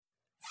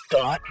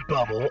Thought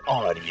Bubble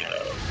Audio.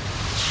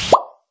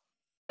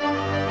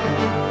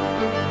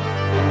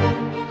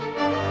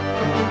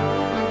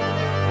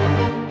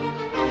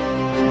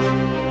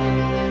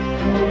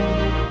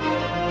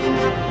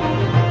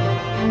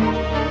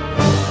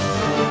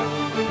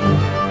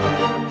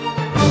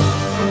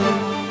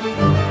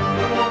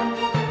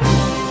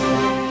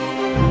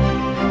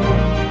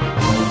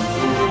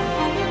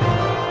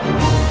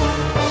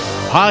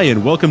 Hi,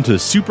 and welcome to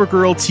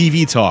Supergirl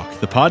TV Talk,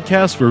 the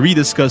podcast where we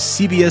discuss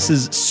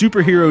CBS's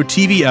superhero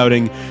TV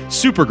outing,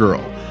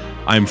 Supergirl.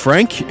 I'm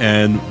Frank,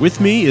 and with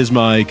me is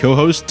my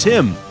co-host,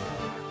 Tim.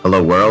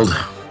 Hello, world.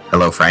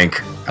 Hello, Frank.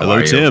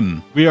 Hello,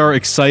 Tim. We are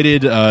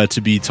excited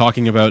to be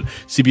talking about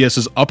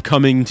CBS's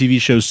upcoming TV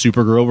show,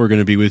 Supergirl. We're going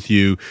to be with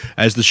you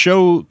as the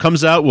show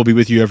comes out. We'll be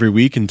with you every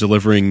week and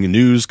delivering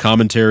news,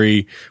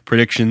 commentary,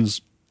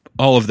 predictions,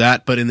 all of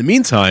that. But in the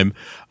meantime,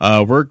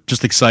 we're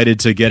just excited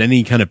to get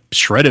any kind of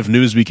shred of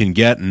news we can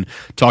get and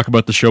talk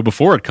about the show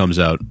before it comes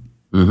out.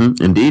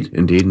 Mm-hmm.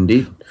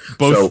 Indeed.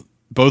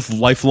 Both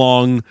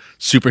lifelong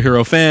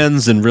superhero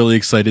fans and really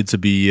excited to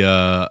be,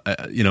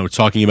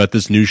 talking about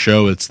this new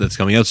show that's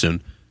coming out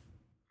soon.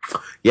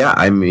 Yeah,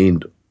 I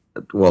mean,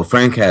 well,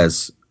 Frank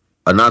has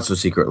a not so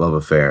secret love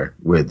affair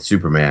with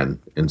Superman,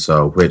 and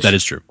so which that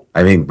is true.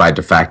 I think by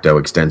de facto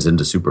extends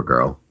into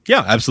Supergirl.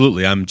 Yeah,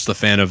 absolutely. I'm just a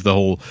fan of the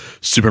whole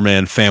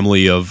Superman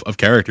family of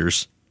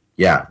characters.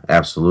 Yeah,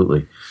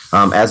 absolutely.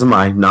 As am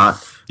I.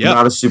 Not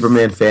a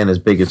Superman fan as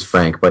big as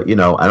Frank, but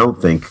I don't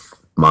think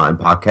Ma and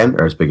Pa Kent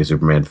are as big as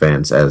Superman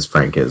fans as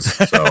Frank is.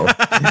 So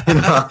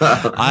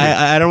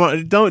I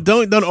don't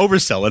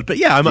oversell it, but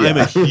yeah, I'm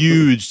a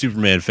huge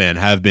Superman fan.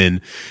 Have been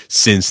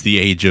since the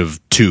age of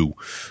 2.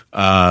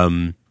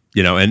 And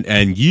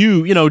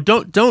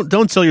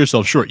don't sell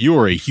yourself short. You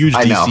are a huge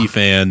DC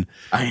fan.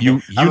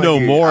 You know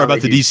more about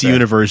the DC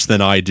universe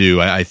than I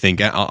do. I think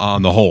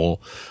on the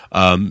whole.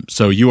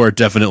 So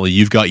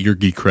you've got your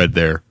geek cred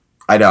there.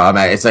 I know. I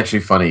mean, it's actually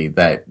funny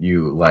that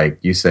you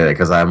say that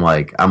because I'm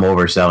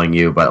overselling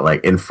you,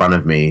 but in front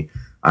of me,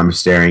 I'm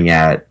staring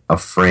at a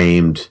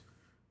framed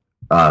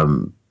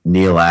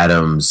Neil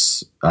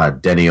Adams,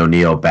 Denny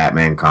O'Neil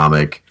Batman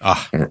comic,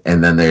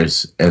 and then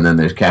there's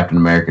Captain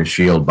America's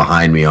shield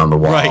behind me on the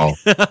wall, right.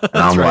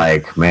 And I'm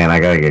like, man, I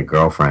gotta get a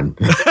girlfriend.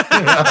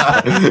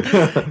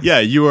 Yeah,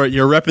 you're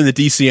repping the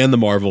DC and the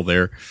Marvel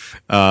there.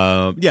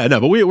 But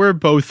we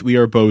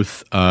are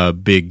both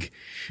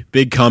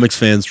big comics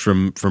fans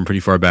from pretty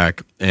far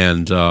back,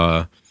 and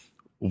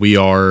we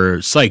are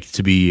psyched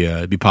to be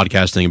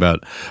podcasting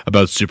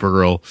about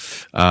Supergirl.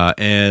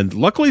 And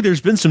luckily there's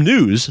been some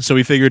news, so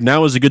we figured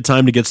now is a good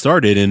time to get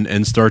started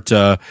and start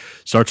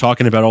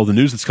talking about all the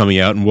news that's coming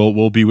out, and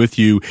we'll be with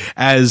you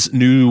as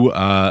new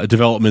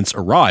developments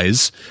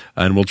arise,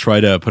 and we'll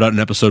try to put out an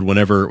episode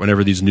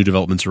whenever these new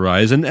developments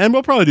arise, and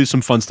we'll probably do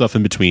some fun stuff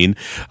in between.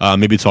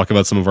 Maybe talk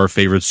about some of our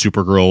favorite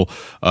Supergirl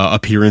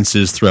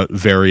appearances throughout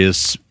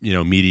various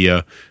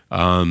media,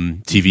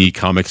 TV,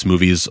 comics,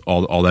 movies,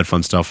 all that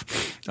fun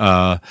stuff.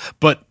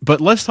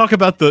 But let's talk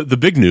about the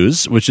big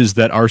news, which is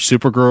that our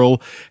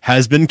Supergirl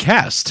has been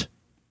cast.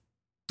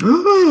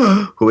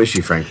 Who is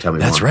she, Frank? Tell me.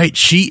 That's right.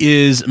 She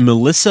is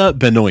Melissa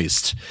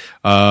Benoist.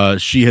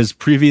 She has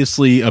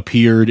previously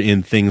appeared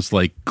in things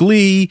like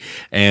Glee,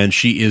 and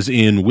she is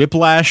in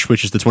Whiplash,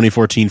 which is the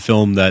 2014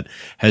 film that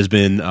has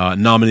been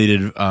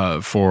nominated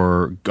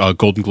for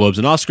Golden Globes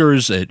and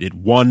Oscars. It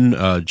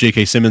won.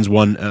 J.K. Simmons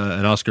won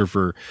an Oscar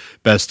for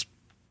best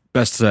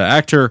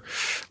actor.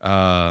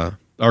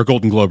 Or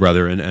Golden Globe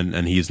rather,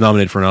 and he's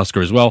nominated for an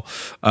Oscar as well.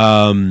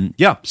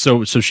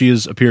 So she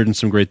has appeared in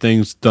some great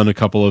things, done a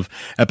couple of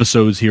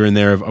episodes here and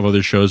there of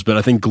other shows, but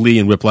I think Glee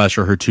and Whiplash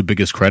are her two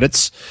biggest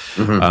credits.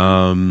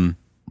 Mm-hmm.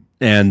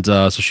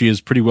 So she is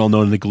pretty well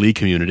known in the Glee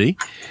community,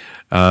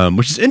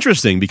 which is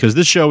interesting because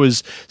this show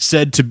is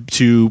said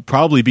to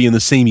probably be in the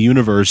same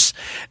universe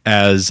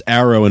as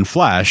Arrow and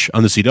Flash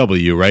on the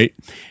CW, right?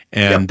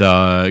 And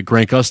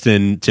Grant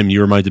Gustin, Tim,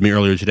 you reminded me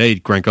earlier today,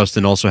 Grant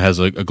Gustin also has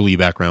a Glee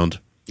background.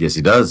 Yes,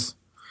 he does.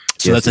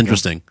 So that's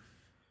interesting.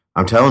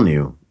 I'm telling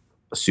you,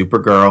 a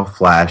Supergirl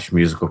Flash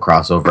musical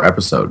crossover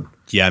episode.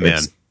 Yeah,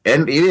 man.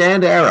 And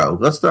Arrow.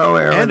 Let's throw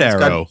Arrow. And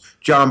Arrow.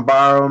 John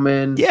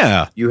Barrowman.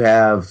 Yeah. You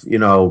have,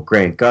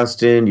 Grant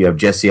Gustin. You have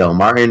Jesse L.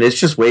 Martin. It's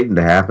just waiting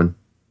to happen.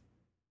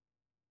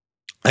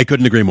 I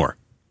couldn't agree more.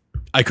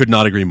 I could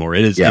not agree more.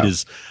 It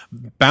is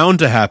bound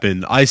to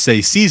happen. I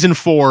say season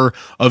 4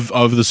 of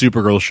the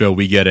Supergirl show,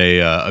 we get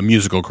a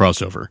musical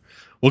crossover.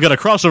 We'll get a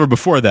crossover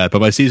before that, but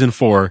by season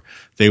 4,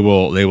 they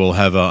will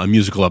have a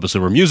musical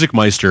episode where Music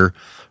Meister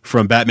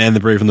from Batman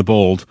the Brave and the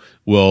Bold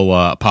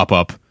will pop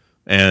up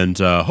and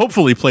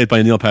hopefully played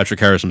by Neil Patrick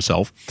Harris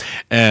himself.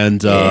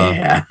 And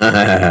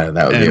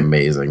that would be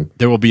amazing.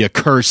 There will be a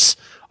curse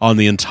on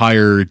the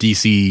entire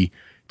DC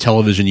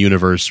television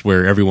universe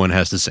where everyone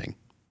has to sing.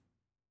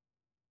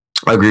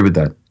 I agree with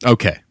that.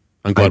 Okay.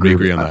 I'm glad we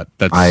agree on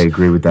that. I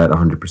agree with that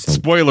 100%.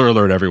 Spoiler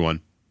alert,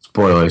 everyone.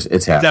 Spoilers,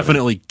 it's happening.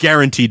 Definitely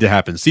guaranteed to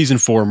happen. Season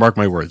 4, mark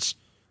my words.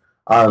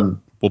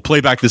 We'll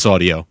play back this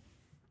audio.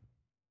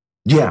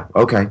 Yeah,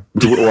 okay.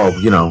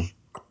 Well,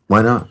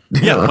 Why not?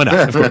 Yeah, why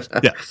not? Of course.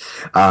 Yeah.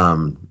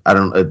 I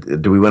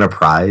don't. Do we win a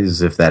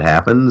prize if that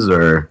happens,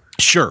 or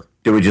Sure.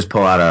 do we just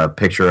pull out a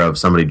picture of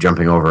somebody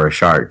jumping over a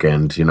shark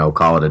and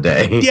call it a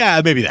day?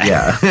 Yeah, maybe that.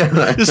 Yeah.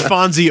 Just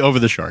Fonzie over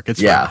the shark.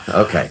 It's Yeah. fine.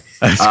 Okay.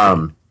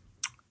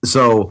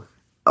 So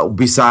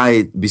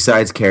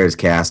besides Kara's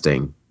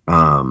casting,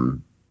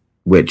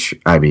 which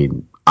I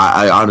mean,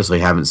 I honestly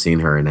haven't seen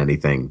her in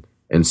anything,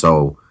 and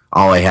so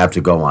all I have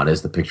to go on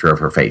is the picture of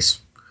her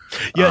face.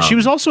 Yeah, she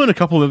was also in a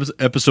couple of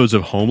episodes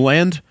of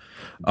Homeland,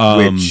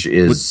 Which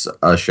is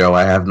a show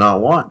I have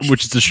not watched.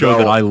 which is a show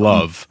that I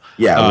love.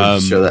 Yeah, which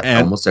is a show that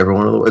and- almost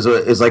everyone.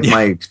 It's like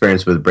my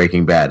experience with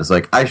Breaking Bad. It's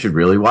like, I should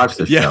really watch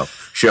this show.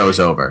 Show's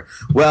over.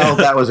 Well,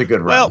 that was a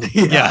good run. Well,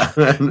 yeah.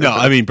 No,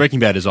 I mean, Breaking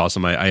Bad is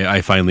awesome.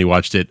 I finally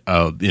watched it,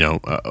 a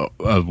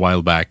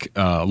while back,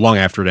 long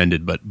after it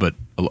ended, but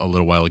a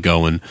little while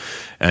ago, and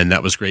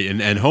that was great.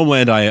 And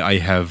Homeland, I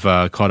have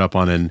caught up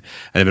on and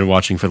I've been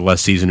watching for the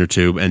last season or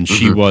two. And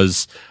she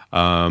was,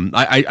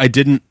 I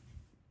didn't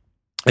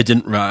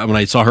when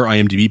I saw her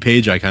IMDb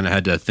page, I kind of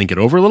had to think it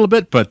over a little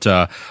bit, but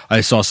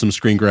I saw some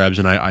screen grabs,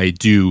 and I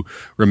do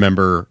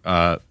remember,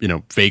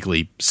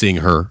 vaguely seeing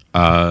her,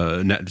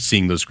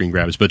 seeing those screen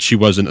grabs, but she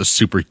wasn't a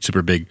super,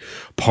 super big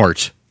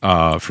part,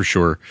 for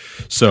sure.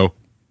 So,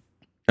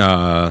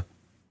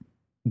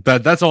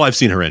 that's all I've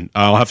seen her in.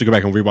 I'll have to go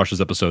back and rewatch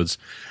those episodes,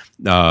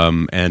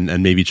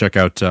 and maybe check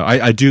out,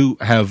 I do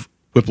have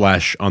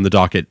Whiplash on the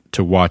docket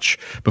to watch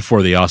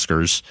before the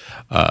Oscars.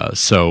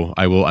 So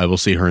I will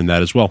see her in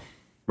that as well.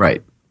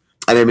 Right.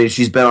 And I mean,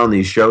 she's been on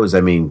these shows.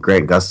 I mean,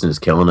 Grant Gustin is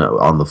killing it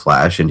on The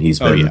Flash, and he's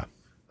been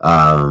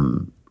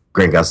Grant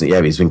Gustin.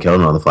 Yeah, he's been killing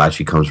it on The Flash.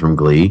 He comes from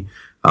Glee.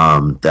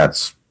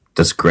 That's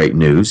great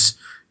news.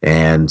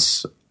 And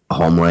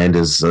Homeland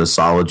is a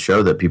solid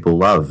show that people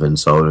love. And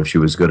so if she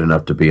was good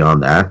enough to be on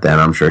that, then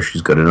I'm sure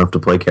she's good enough to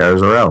play Kara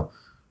Zor-El.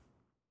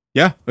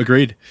 Yeah,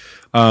 agreed.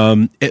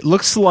 It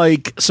looks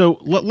like, so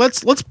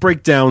let's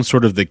break down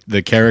sort of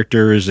the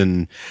characters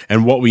and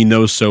what we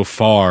know so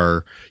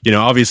far.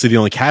 Obviously the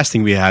only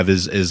casting we have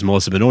is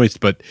Melissa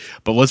Benoist, but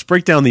let's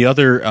break down the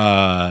other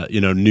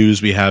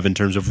news we have in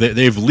terms of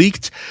they've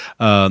leaked.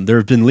 There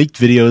have been leaked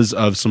videos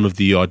of some of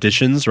the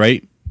auditions,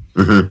 right?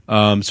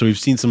 Mm-hmm. So we've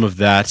seen some of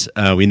that.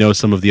 We know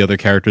some of the other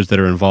characters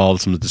that are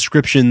involved, some of the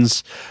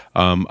descriptions.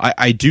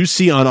 I do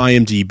see on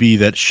IMDb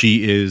that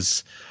she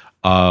is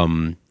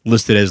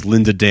listed as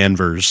Linda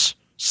Danvers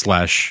 /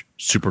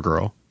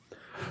 Supergirl.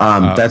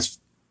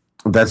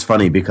 That's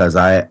funny because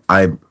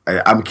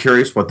I'm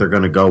curious what they're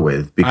going to go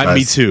with, because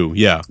me too.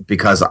 Yeah,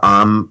 because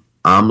I'm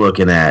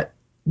looking at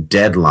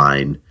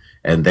Deadline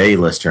and they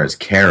list her as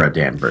Kara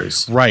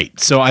Danvers. Right.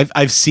 So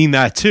I've seen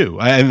that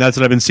too, and that's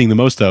what I've been seeing the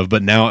most of.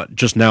 But now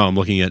I'm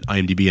looking at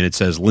IMDb and it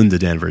says Linda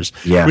Danvers.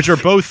 Yeah. Which are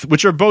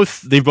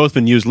both they've both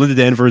been used. Linda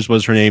Danvers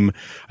was her name.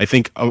 I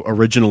think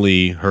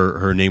originally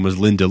her name was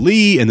Linda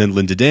Lee, and then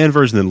Linda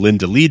Danvers, and then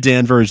Linda Lee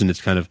Danvers, and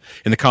it's kind of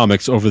in the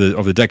comics over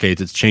the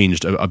decades it's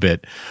changed a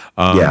bit.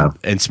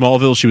 In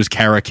Smallville she was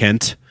Kara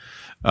Kent.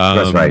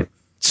 That's right.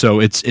 So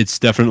it's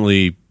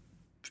definitely.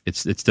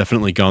 It's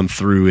definitely gone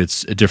through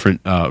its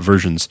different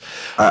versions.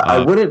 I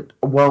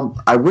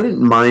wouldn't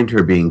mind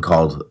her being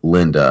called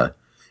Linda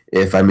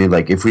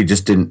if we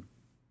just didn't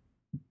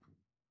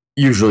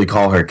usually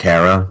call her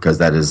Kara, because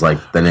that is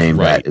like the name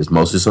that is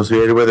most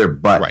associated with her.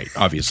 But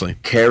obviously,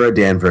 Kara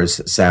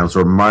Danvers sounds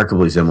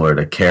remarkably similar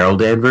to Carol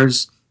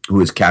Danvers, who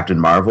is Captain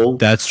Marvel.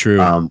 That's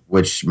true.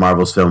 Which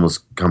Marvel's film was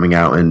coming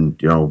out in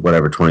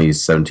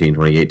 2017,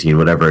 2018,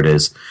 whatever it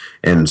is,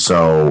 and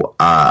so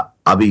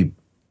I'll be.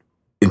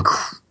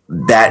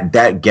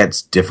 That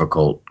gets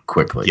difficult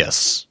quickly.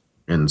 Yes.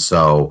 And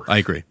so I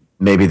agree.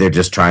 Maybe they're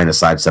just trying to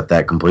sidestep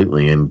that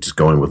completely and just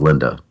going with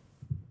Linda.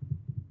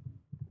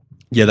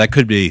 Yeah, that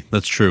could be.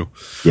 That's true.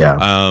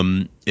 Yeah.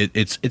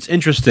 It's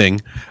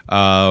interesting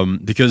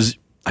because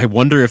I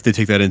wonder if they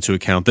take that into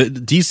account.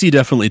 DC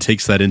definitely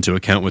takes that into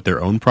account with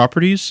their own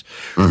properties,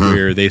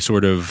 where they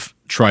sort of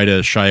try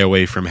to shy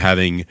away from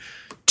having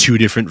two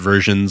different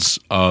versions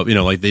of,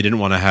 like they didn't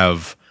want to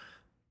have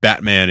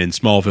Batman in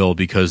Smallville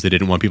because they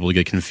didn't want people to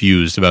get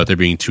confused about there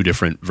being two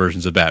different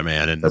versions of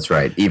Batman. And that's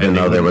right. Even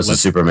though there was a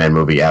Superman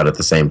movie out at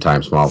the same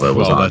time Smallville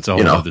was on. That's a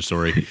whole other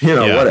story.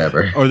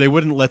 Whatever. Or they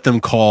wouldn't let them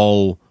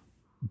call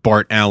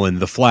Bart Allen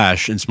the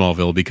Flash in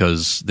Smallville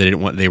because they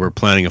were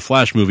planning a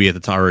Flash movie at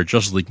the time, or a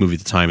Justice League movie at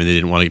the time, and they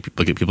didn't want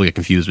people to get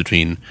confused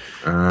between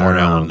Bart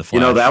Allen and the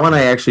Flash. That one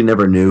I actually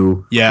never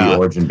knew the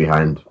origin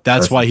behind.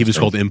 That's why he was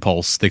called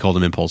Impulse. They called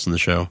him Impulse in the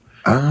show.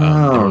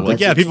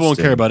 People won't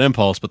care about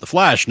Impulse, but the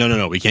Flash,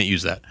 no, we can't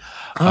use that.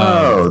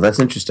 That's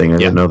interesting. I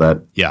didn't know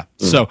that. Yeah.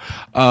 So,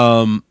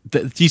 the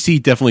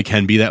DC definitely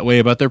can be that way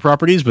about their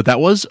properties, but that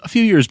was a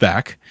few years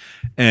back.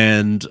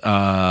 And,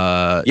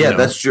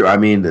 that's true. I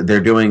mean,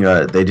 they're doing,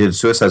 they did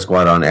Suicide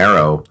Squad on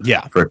Arrow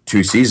for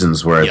 2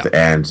 seasons worth,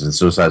 and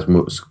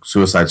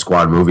Suicide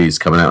Squad movies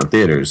coming out in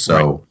theaters.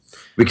 So,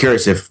 be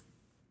curious if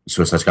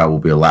Suicide Squad will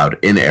be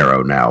allowed in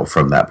Arrow now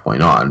from that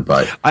point on,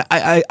 but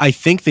I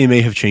think they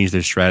may have changed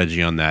their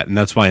strategy on that, and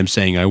that's why I'm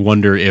saying I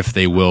wonder if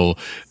they will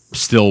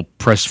still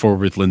pressed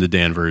forward with Linda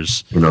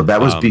Danvers.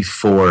 That was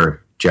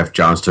before Jeff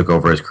Johns took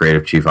over as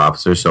creative chief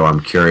officer. So I'm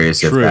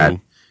curious if that,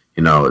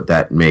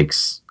 that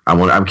makes.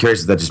 I'm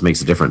curious if that just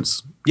makes a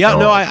difference. Yeah,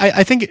 no,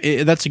 I think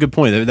that's a good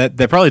point.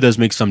 That probably does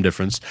make some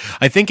difference.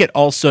 I think it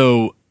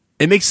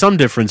makes some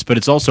difference, but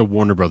it's also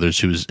Warner Brothers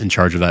who's in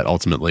charge of that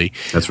ultimately.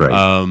 That's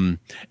right.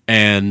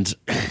 And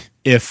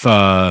if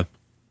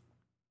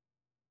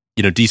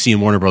DC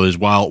and Warner Brothers,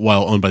 while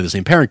owned by the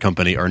same parent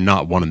company, are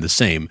not one and the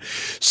same.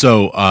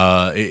 So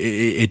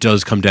it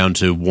does come down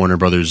to Warner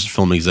Brothers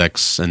film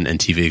execs and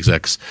TV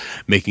execs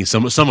making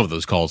some of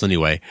those calls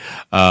anyway.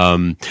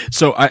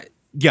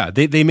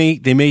 They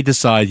may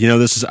decide,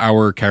 this is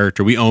our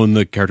character. We own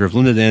the character of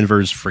Linda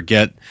Danvers.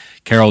 Forget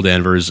Carol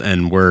Danvers,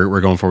 and we're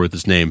going forward with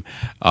this name.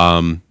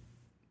 We'll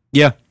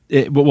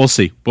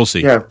see. We'll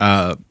see. Yeah.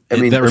 That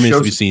remains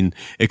to be seen.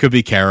 It could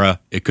be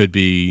Kara. It could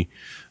be,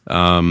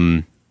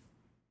 who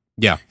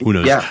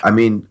knows? Yeah. I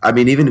mean,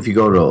 even if you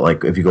go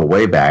to if you go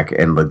way back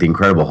and the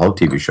Incredible Hulk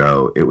TV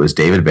show, it was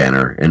David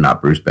Banner and not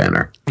Bruce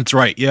Banner. That's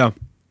right. Yeah.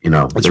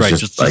 That's right.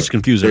 Just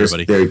confuse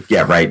everybody.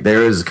 Right.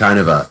 There is kind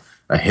of a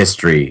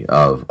history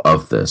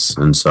of this,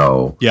 and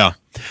so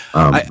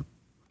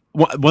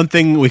one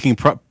thing we can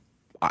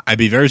I'd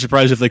be very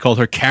surprised if they called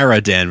her Kara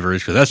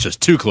Danvers, because that's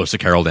just too close to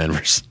Carol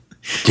Danvers.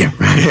 Yeah,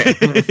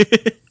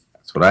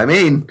 that's what I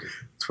mean.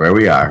 That's where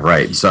we are,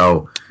 right?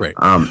 So, right.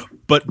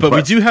 But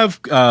we do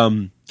have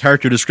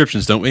character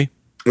descriptions, don't we?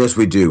 Yes,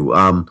 we do.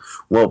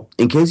 Well,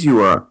 in case you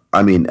are,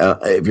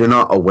 if you're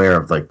not aware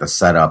of the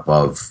setup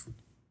of,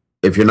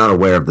 what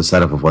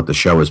the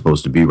show is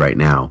supposed to be right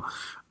now,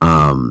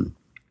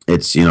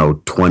 it's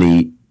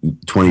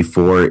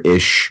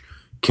 24-ish.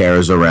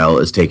 Kara Zor-El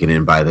is taken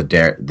in by the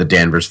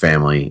Danvers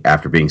family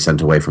after being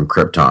sent away from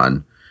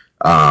Krypton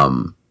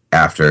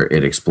after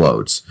it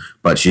explodes.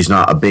 But she's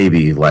not a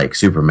baby like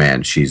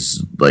Superman.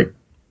 She's like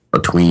a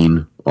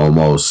tween,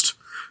 almost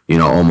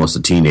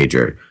a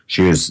teenager.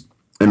 She was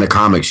in the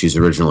comics. She's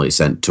originally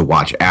sent to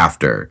watch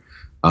after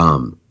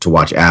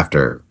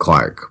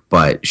Clark,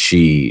 but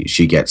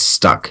she gets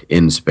stuck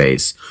in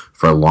space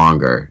for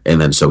longer,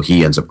 and then so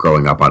he ends up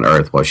growing up on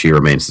Earth while she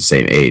remains the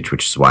same age,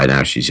 which is why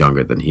now she's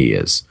younger than he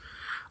is.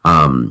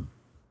 But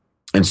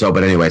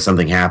anyway,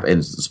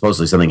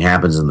 supposedly something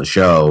happens in the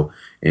show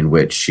in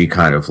which she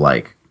kind of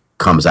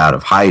comes out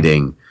of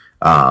hiding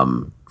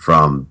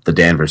from the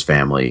Danvers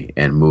family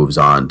and moves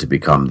on to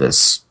become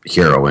this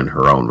hero in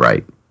her own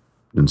right.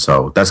 And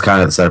so that's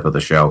kind of the setup of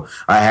the show.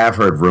 I have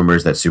heard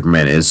rumors that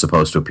Superman is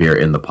supposed to appear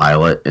in the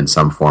pilot in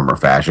some form or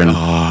fashion.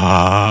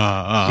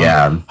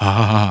 I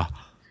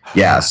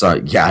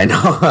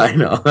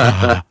know.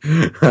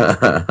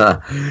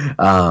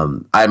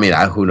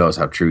 Who knows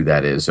how true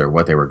that is or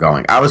what they were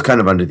going. I was kind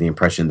of under the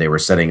impression they were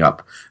setting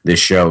up this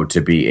show to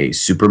be a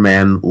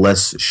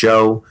Superman-less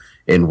show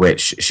in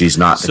which she's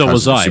not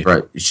she's not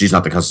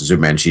the custom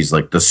Superman. She's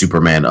the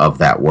Superman of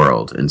that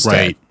world instead.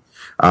 Right.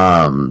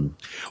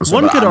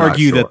 One could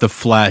argue that the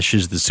Flash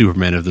is the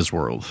Superman of this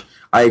world.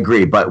 I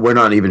agree, but we're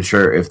not even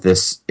sure if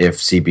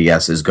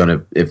CBS is going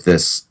to if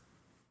this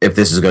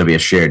is going to be a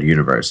shared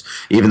universe.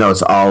 Even though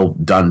it's all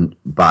done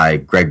by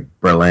Greg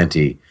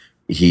Berlanti,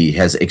 he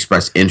has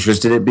expressed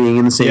interest in it being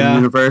in the same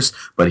universe,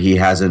 but he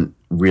hasn't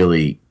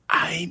really.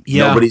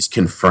 Nobody's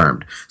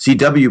confirmed.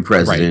 CW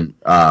president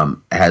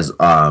has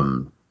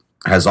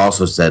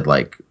also said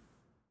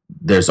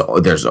there's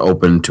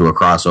open to a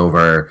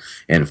crossover,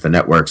 and if the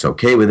network's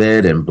okay with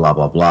it, and blah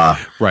blah blah.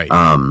 Right.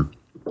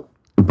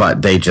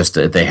 But they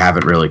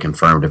haven't really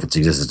confirmed if it's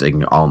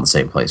existing all in the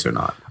same place or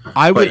not.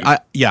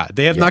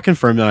 They have not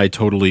confirmed that. I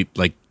totally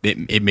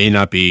it may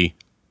not be.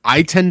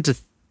 I tend to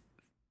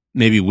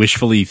maybe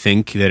wishfully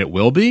think that it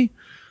will be.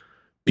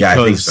 I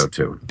think so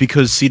too.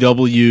 Because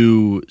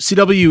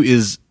CW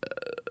is,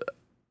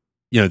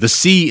 the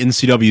C in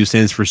CW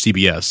stands for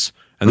CBS,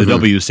 and the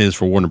W stands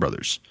for Warner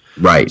Brothers.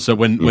 Right. So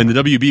when the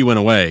WB went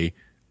away,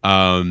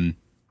 and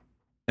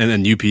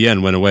then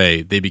UPN went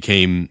away, they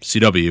became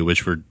CW,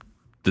 which were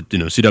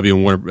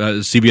CW and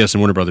CBS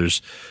and Warner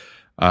Brothers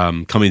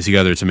coming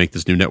together to make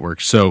this new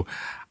network. So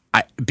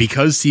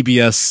because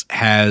CBS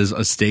has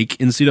a stake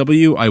in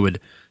CW, I would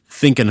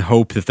think and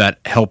hope that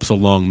helps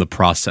along the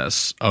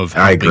process of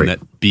helping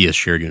that be a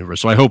shared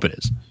universe. So I hope it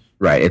is.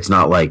 Right. It's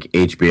not like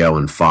HBO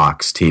and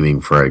Fox teaming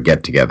for a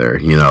get together.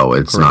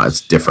 It's not. It's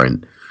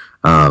different.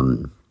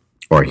 Or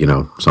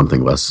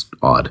something less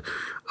odd.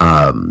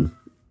 So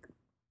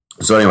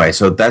anyway,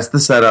 so that's the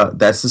setup.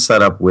 That's the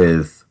setup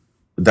with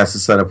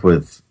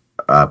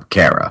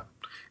Kara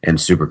and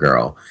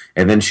Supergirl,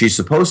 and then she's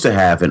supposed to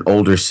have an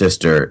older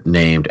sister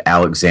named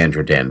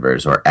Alexandra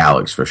Danvers, or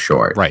Alex for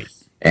short. Right.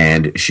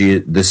 And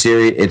she's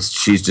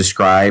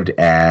described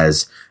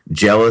as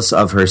jealous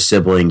of her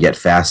sibling yet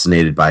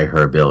fascinated by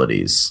her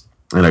abilities,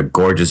 and a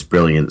gorgeous,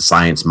 brilliant,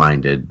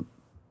 science-minded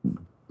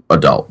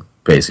adult,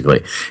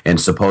 basically,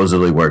 and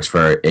supposedly works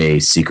for a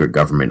secret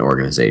government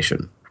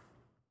organization.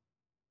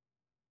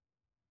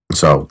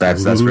 So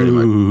that's pretty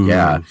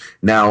much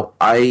Now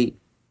I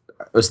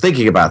was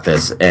thinking about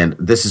this, and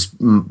this is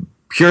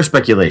pure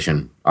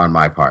speculation on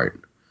my part,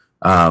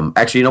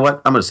 Actually, you know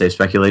what? I'm going to save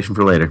speculation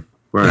for later.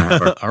 We're gonna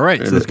have our, All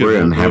right, so that's good.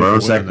 We're gonna have our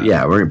own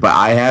Yeah. but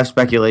I have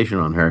speculation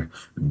on her.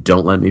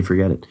 Don't let me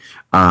forget it.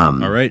 All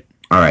right.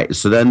 All right.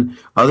 So then,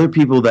 other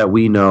people that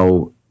we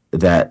know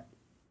that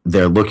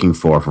they're looking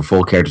for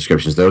full character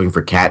descriptions. They're looking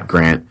for Cat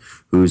Grant,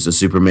 who's a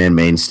Superman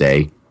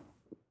mainstay.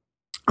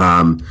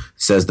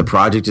 Says the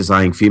project is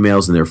eyeing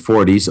females in their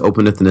 40s,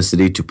 open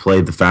ethnicity, to play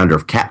the founder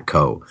of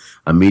Catco,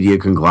 a media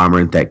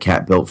conglomerate that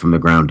Cat built from the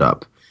ground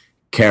up.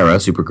 Kara,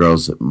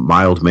 Supergirl's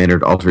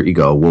mild-mannered alter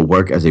ego, will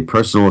work as a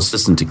personal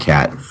assistant to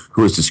Cat,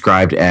 who is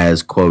described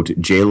as, quote,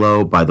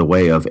 J-Lo by the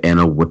way of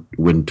Anna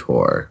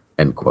Wintour,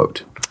 end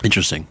quote.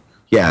 Interesting.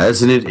 Yeah,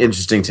 that's an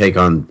interesting take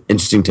on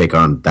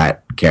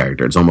that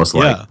character. It's almost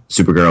like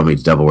Supergirl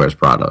meets Devil Wears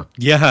Prada.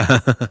 Yeah.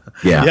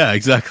 Yeah,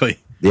 exactly.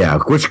 Yeah,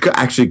 which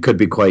actually could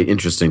be quite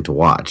interesting to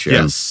watch.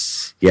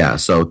 Yes. Yeah,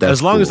 so that's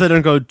as long as they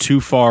don't go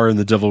too far in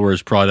the Devil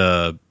Wears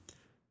Prada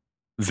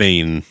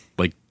vein,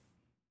 like.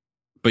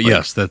 But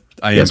yes, that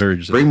I am very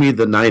interested. Bring me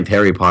the 9th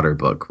Harry Potter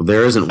book.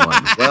 There isn't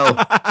one.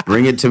 Well,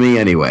 bring it to me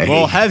anyway.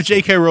 Well, have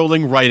J.K.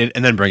 Rowling write it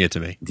and then bring it to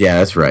me. Yeah,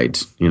 that's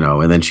right.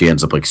 And then she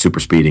ends up like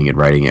super speeding and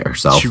writing it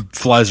herself. She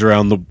flies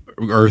around the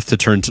Earth to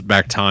turn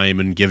back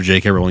time and give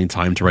J.K. Rowling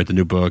time to write the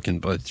new book,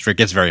 but it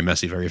gets very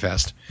messy very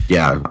fast.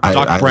 Yeah,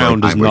 Doc Brown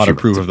does not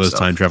approve of those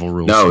time travel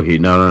rules. No,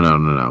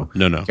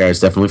 no. Kara's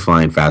definitely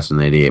flying faster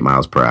than 88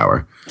 miles per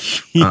hour.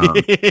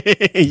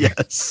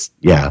 Yes.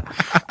 Yeah.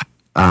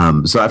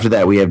 So after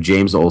that, we have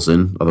James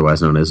Olsen,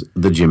 otherwise known as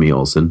the Jimmy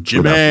Olsen.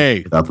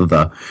 Jimmy! Without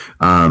the.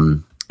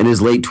 In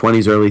his late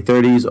 20s, early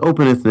 30s,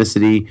 open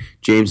ethnicity,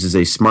 James is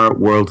a smart,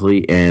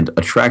 worldly, and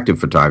attractive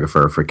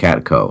photographer for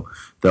Catco.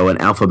 Though an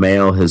alpha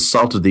male, his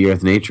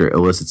salt-of-the-earth nature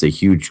elicits a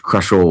huge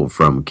crushhole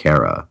from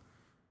Kara.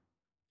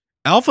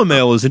 Alpha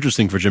male is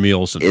interesting for Jimmy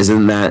Olsen.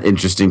 Isn't that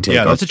interesting take?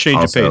 Yeah, that's a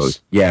change of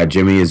pace. Yeah,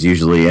 Jimmy is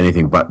usually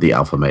anything but the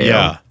alpha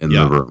male in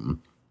the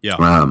room.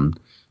 Yeah.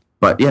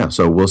 But yeah,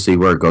 so we'll see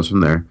where it goes from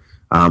there.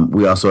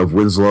 We also have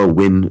Winslow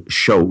Wynn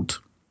Schultz,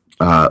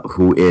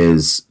 who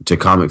is, to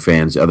comic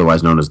fans,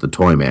 otherwise known as the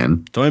Toy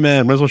Man. Toy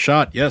Man, Winslow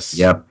Shot, yes.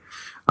 Yep.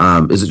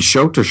 Is it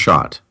Schultz or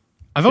Shot?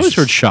 I've always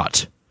heard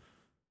Shot.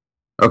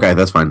 Okay,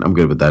 that's fine. I'm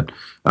good with that.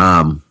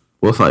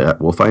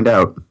 We'll find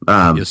out.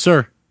 Yes,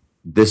 sir.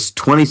 This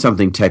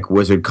 20-something tech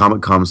wizard,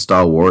 Comic-Con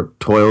stalwart,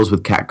 toils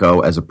with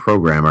Catco as a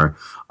programmer,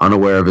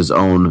 unaware of his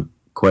own,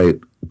 quite,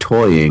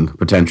 toying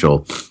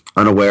potential.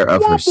 Unaware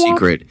of her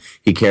secret,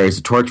 he carries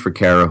a torch for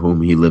Kara,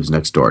 whom he lives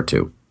next door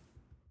to.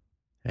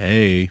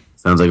 Hey.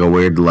 Sounds like a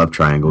weird love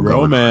triangle.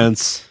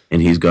 Romance.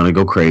 And he's going to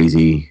go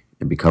crazy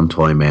and become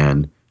Toy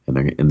Man.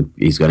 And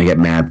he's going to get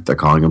mad that they're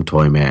calling him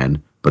Toy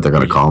Man, but they're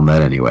going to call him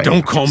that anyway.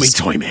 Don't call me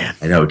Toy Man.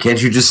 I know.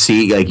 Can't you just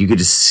see, like, you could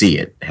just see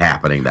it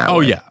happening that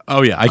way.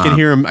 Oh, yeah. I can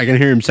hear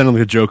him sounding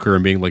like a Joker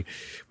and being like,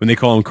 when they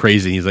call him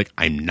crazy, he's like,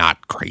 I'm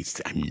not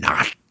crazy. I'm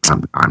not.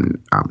 I'm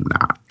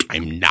not.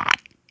 I'm not.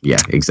 Yeah,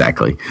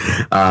 exactly.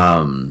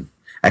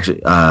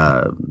 Actually,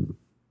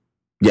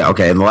 yeah,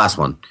 okay, and the last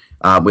one.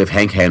 We have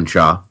Hank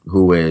Henshaw,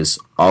 who is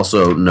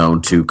also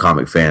known to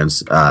comic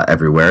fans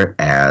everywhere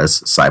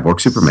as Cyborg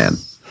Superman.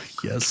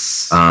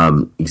 Yes.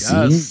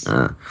 Yes.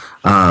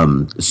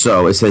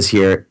 So it says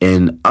here,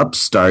 an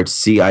upstart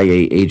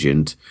CIA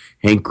agent,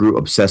 Hank grew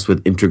obsessed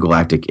with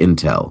intergalactic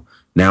intel.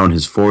 Now in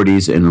his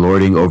 40s and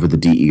lording over the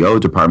DEO,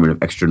 Department of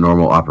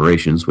Extranormal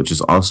Operations, which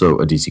is also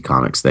a DC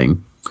Comics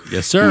thing.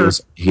 Yes, sir.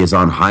 He is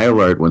on high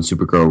alert when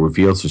Supergirl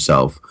reveals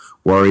herself,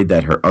 worried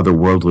that her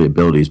otherworldly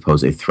abilities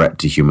pose a threat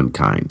to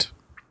humankind.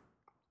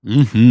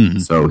 Mm-hmm.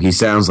 So he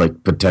sounds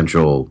like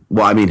potential.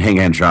 Well, I mean, Hank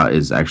Henshaw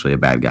is actually a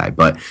bad guy,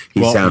 but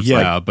he sounds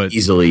like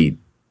easily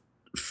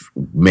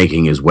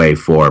making his way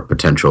for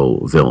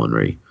potential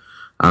villainry.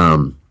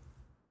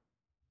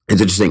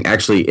 It's interesting,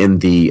 actually. In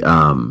the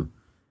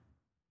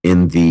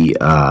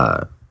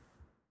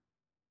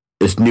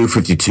this new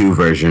 52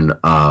 version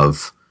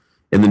of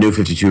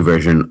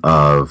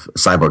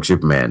Cyborg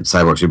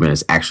Superman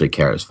is actually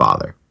Kara's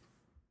father.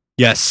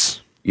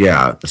 Yes.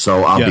 Yeah.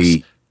 So I'll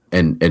be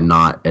and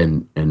not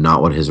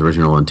what his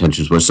original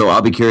intentions were. So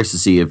I'll be curious to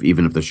see if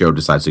the show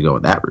decides to go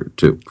in that route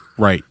too.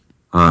 Right.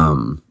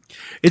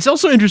 It's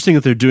also interesting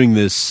that they're doing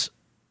this,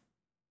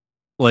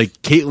 like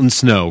Caitlin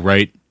Snow,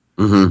 right?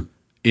 Mm-hmm.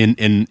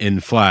 In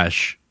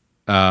Flash,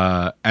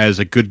 as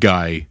a good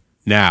guy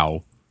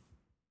now.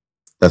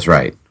 That's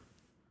right.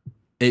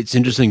 It's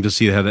interesting to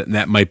see how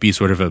that might be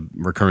sort of a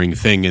recurring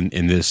thing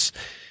in this.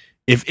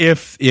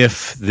 If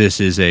this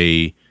is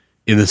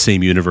in the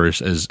same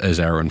universe as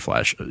Arrow and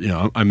Flash,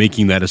 I'm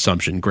making that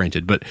assumption.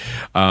 Granted, but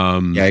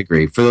yeah, I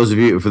agree. For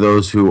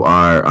those who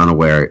are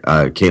unaware,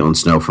 Caitlin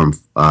Snow from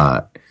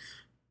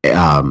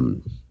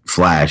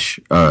Flash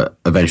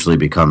eventually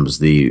becomes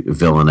the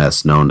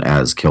villainess known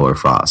as Killer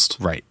Frost.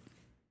 Right.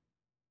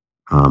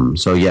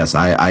 So yes,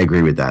 I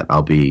agree with that.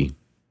 I'll be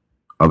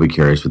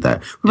curious with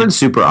that. It would have been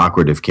super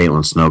awkward if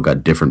Caitlin Snow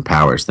got different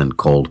powers than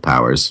cold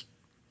powers.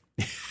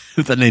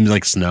 With a name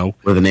like Snow.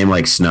 With a name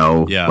like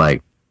Snow. Yeah.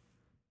 Like,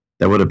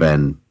 that would have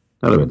been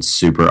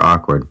super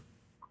awkward.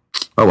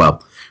 Oh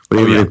well. What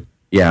do you mean?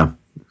 Yeah.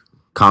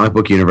 comic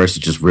book universe,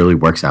 it just really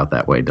works out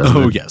that way, doesn't it?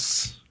 Oh,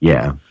 yes.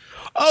 Yeah.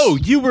 Oh,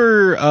 you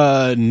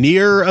were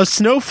near a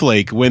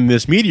snowflake when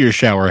this meteor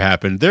shower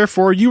happened.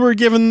 Therefore, you were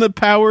given the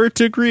power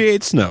to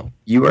create snow.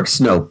 You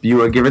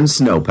were given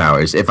snow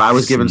powers. If I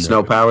was given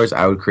snow powers,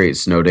 I would create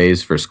snow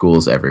days for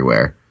schools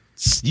everywhere.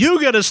 You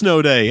get a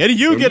snow day, and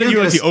you get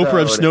the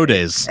Oprah of snow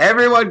days.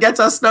 Everyone gets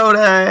a snow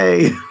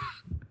day.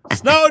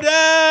 Snow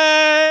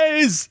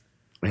days.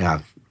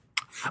 Yeah,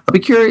 I'll be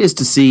curious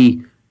to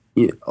see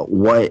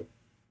what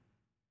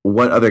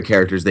other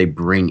characters they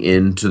bring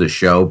into the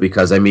show,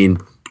 because I mean,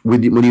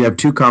 when you have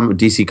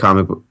DC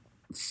comic book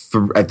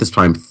at this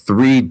time,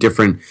 3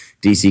 different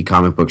DC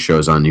comic book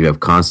shows on, you have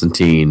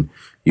Constantine,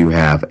 you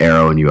have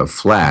Arrow, and you have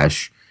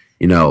Flash.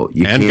 You know,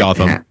 you and can't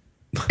Gotham.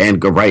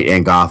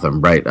 and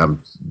Gotham, right?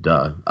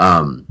 Duh.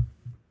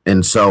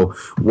 And so,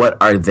 what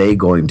are they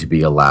going to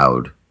be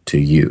allowed to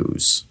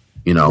use?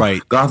 You know,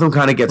 right. Gotham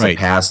kind of gets a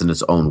pass in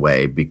its own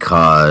way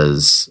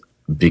because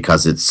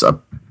it's a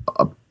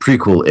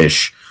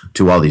prequel-ish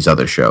to all these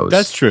other shows.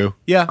 That's true.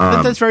 Yeah,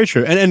 that's very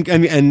true. And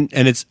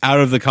it's out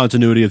of the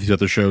continuity of these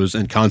other shows,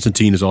 and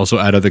Constantine is also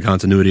out of the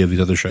continuity of these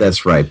other shows.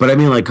 That's right. But I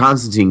mean, like,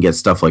 Constantine gets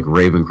stuff like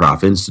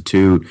Ravencroft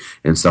Institute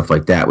and stuff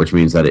like that, which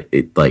means that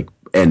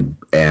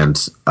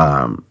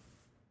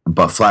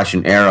but Flash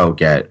and Arrow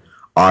get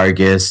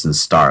Argus and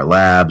Star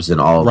Labs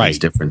and all of these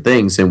different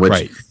things, in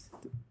which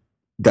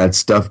that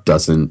stuff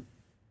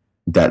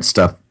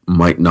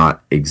might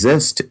not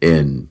exist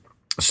in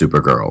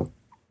Supergirl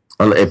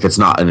if it's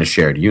not in a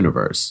shared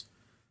universe.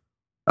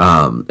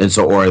 And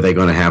so, or are they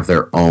going to have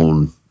their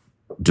own?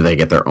 Do they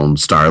get their own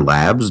Star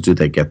Labs? Do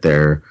they get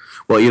their?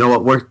 Well, you know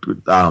what, we're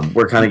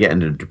kind of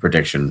getting into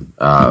prediction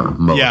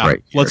mode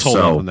right here. Let's hold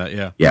off on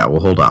that. Yeah,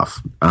 we'll hold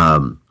off.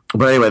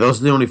 But anyway,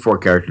 those are the only 4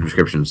 character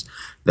descriptions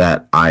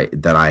that I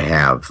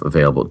have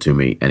available to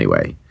me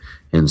anyway.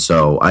 And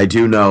so I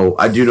do know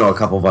a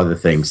couple of other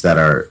things that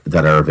are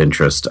of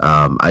interest.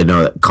 I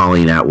know that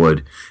Colleen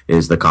Atwood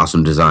is the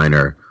costume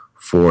designer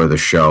for the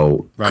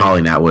show. Right.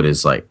 Colleen Atwood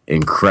is like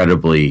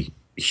incredibly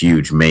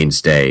huge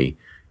mainstay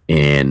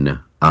in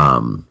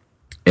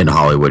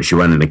Hollywood. She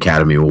won an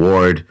Academy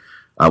Award.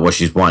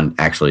 She's won,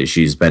 actually.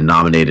 She's been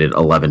nominated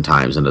 11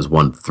 times and has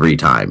won 3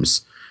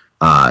 times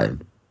for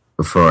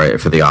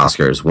the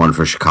Oscars. 1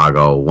 for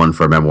Chicago, 1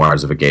 for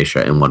Memoirs of a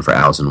Geisha, and 1 for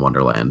Alice in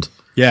Wonderland.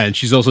 Yeah, and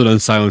she's also done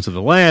Silence of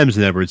the Lambs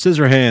and Edward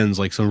Scissorhands,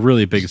 like some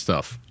really big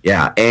stuff.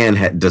 Yeah, and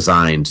had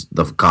designed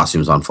the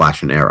costumes on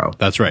Flash and Arrow.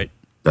 That's right.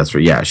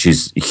 Yeah,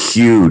 she's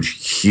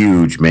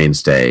huge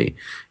mainstay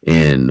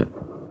in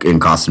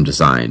costume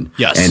design.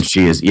 Yes, and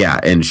she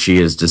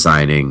is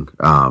designing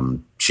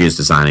the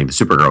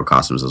Supergirl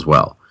costumes as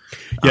well.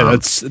 Yeah,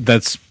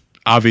 that's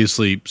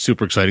obviously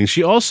super exciting.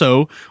 She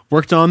also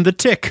worked on The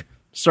Tick,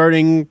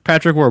 starring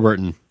Patrick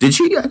Warburton. Did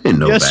she? I didn't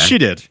know that. Yes, she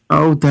did.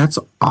 Oh, that's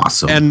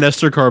awesome. And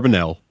Nestor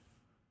Carbonell.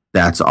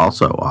 That's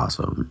also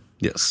awesome.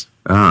 Yes.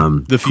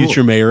 The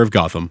future mayor of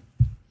Gotham.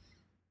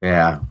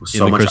 Yeah.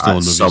 So much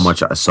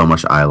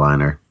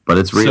eyeliner. But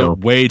it's real. So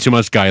way too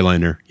much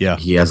guyliner. Yeah.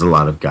 He has a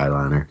lot of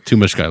guyliner. Too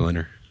much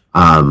guyliner.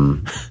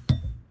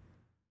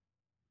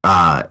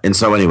 And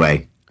so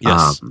anyway.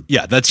 Yes.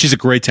 She's a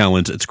great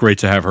talent. It's great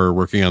to have her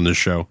working on this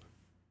show.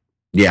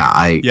 Yeah,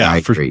 I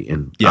agree.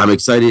 And I'm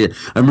excited.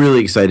 I'm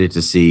really excited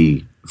to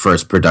see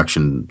first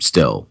production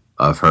still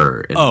of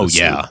her. Oh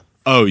yeah.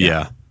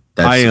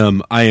 I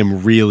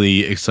am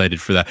really excited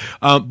for that.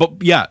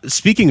 But yeah,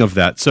 speaking of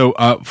that, so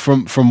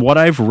from what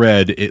I've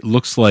read, it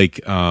looks like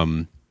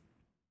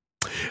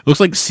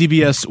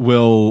CBS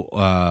will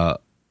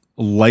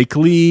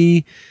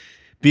likely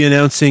be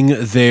announcing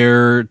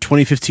their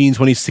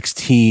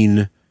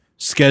 2015-2016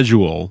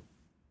 schedule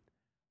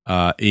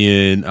on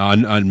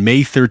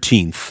May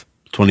 13th.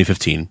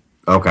 2015.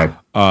 Okay.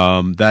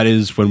 That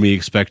is when we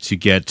expect to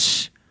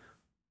get,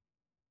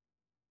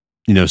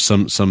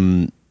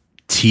 some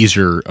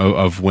teaser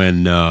of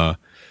when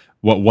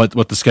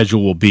what the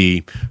schedule will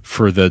be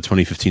for the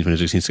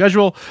 2015-2016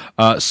 schedule.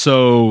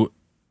 So,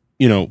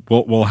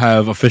 we'll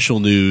have official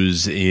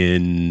news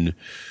in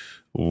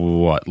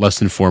less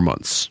than 4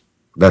 months.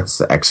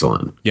 That's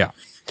excellent. Yeah.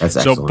 That's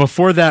excellent. So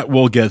before that,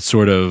 we'll get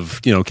sort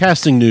of,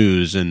 casting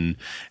news and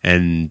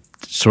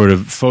sort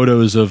of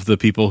photos of the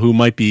people who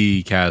might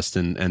be cast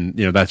and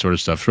that sort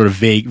of stuff, sort of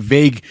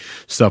vague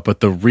stuff. But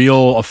the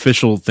real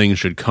official thing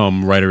should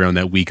come right around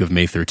that week of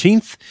May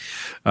 13th.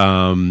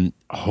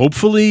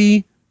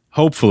 Hopefully,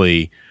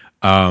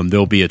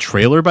 there'll be a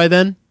trailer by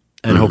then.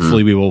 And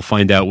hopefully we will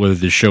find out whether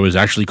the show is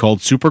actually called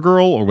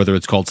Supergirl or whether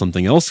it's called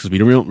something else, because we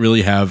don't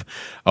really have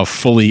a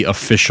fully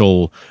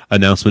official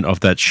announcement of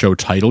that show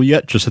title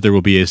yet, just that there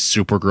will be a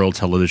Supergirl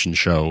television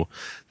show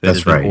that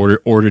has been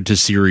ordered to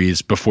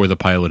series before the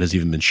pilot has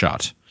even been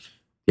shot.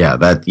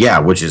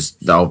 Which is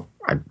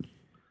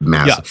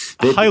massive.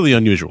 Yeah, highly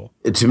unusual.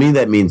 To me,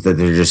 that means that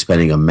they're just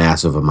spending a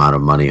massive amount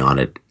of money on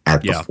it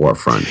at the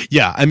forefront.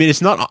 Yeah, I mean,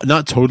 it's not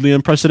totally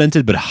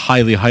unprecedented, but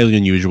highly, highly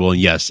unusual. And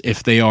yes,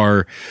 if they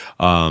are,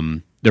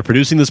 they're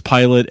producing this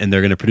pilot and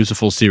they're going to produce a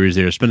full series,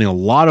 they're spending a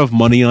lot of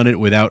money on it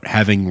without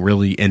having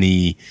really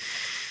any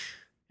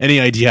any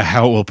idea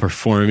how it will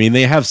perform. I mean,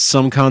 they have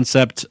some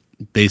concept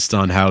based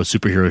on how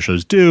superhero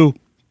shows do,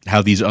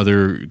 how these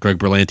other Greg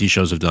Berlanti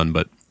shows have done,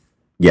 but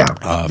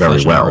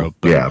very well.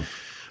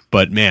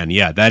 But man,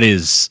 that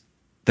is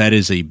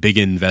a big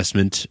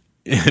investment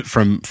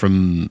from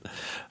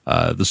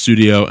the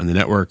studio and the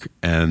network,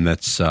 and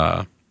that's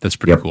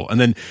pretty cool. And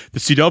then the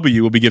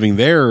CW will be giving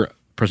their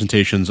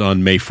presentations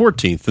on May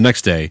 14th, the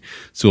next day,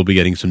 so we'll be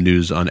getting some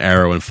news on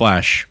Arrow and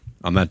Flash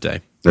on that day.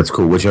 That's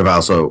cool, which have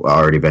also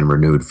already been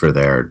renewed for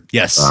their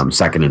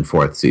second and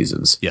fourth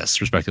seasons.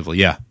 Yes, respectively.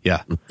 Yeah,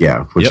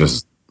 which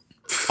is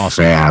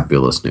awesome.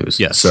 Fabulous news.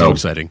 Yes, so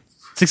exciting.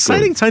 It's an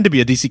exciting time to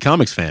be a DC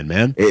Comics fan,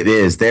 man. It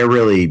is.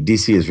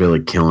 DC is really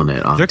killing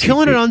it on They're TV.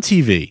 killing it on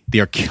TV. They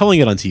are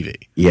killing it on TV.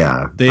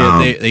 Yeah.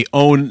 They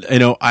own,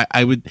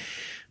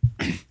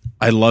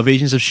 I love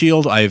Agents of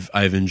S.H.I.E.L.D.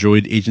 I've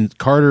enjoyed Agent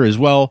Carter as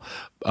well.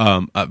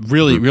 I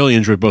really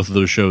enjoyed both of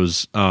those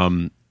shows.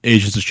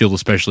 Agents of S.H.I.E.L.D.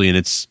 especially in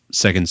its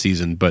second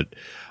season, but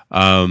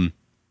I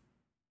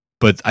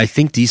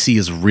think DC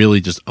is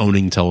really just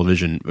owning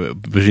television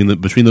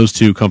between those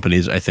two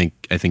companies. I think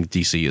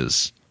DC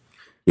is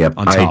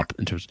on top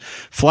in terms.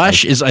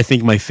 Flash is, I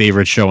think, my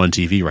favorite show on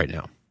TV right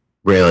now.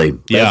 Really?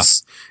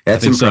 That's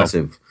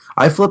impressive. So.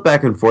 I flip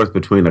back and forth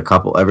between a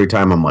couple every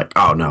time. I'm like,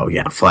 oh no,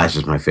 Flash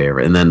is my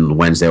favorite, and then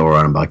Wednesday will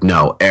run. I'm like,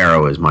 no,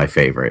 Arrow is my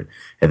favorite,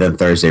 and then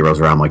Thursday rolls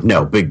around. I'm like,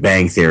 no, Big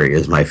Bang Theory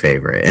is my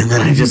favorite, and then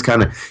I just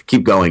kind of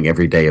keep going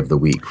every day of the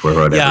week for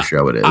whatever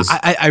show it is.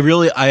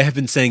 I have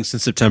been saying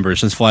since September,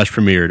 since Flash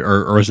premiered,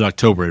 or was it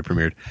October it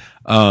premiered?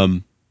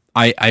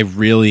 I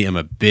really am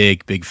a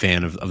big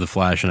fan of the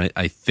Flash, and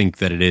I think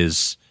that it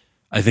is.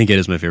 I think it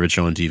is my favorite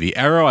show on TV.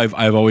 Arrow,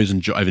 I've always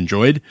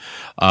enjoyed,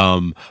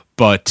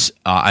 but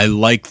I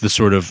like the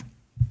sort of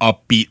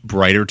upbeat,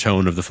 brighter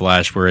tone of the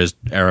Flash, whereas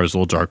Arrow is a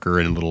little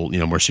darker and a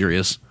little more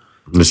serious.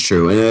 That's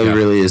true, and it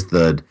really is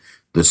the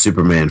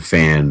Superman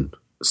fan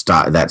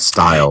that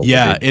style.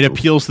 Yeah, it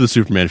appeals to the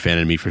Superman fan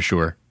in me for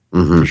sure,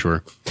 for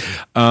sure.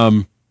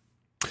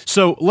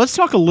 So let's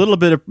talk a little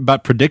bit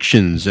about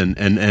predictions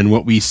and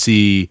what we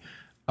see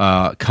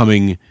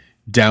coming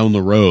down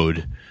the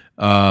road.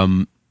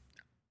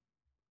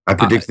 I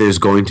predict there's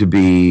going to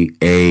be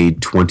a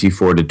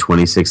 24 to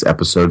 26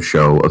 episode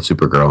show of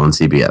Supergirl on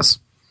CBS.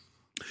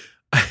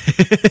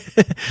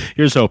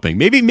 Here's hoping.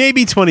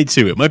 Maybe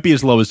 22. It might be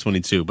as low as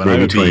 22, but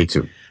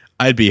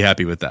I'd be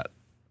happy with that.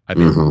 I'd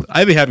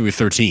be happy with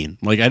 13.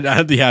 Like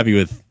I'd be happy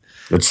with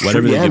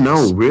whatever. Yeah,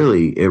 no,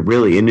 really,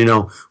 and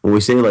when we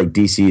say like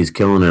DC is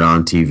killing it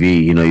on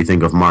TV, you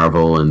think of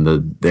Marvel and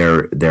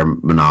their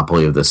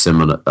monopoly of the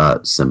cinema.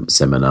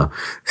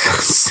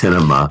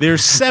 Their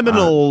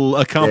seminal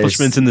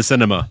accomplishments in the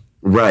cinema.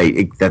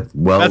 Right. That's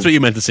what you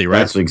meant to say, right?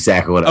 That's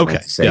exactly what I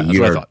meant to say. Yeah,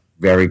 You're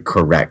very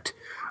correct.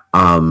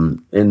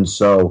 And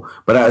so,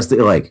 but I was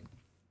thinking, like,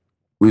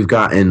 we've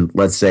gotten,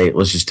 let's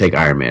just take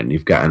Iron Man.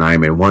 You've got an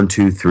Iron Man 1,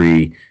 2,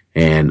 3,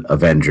 and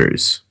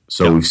Avengers.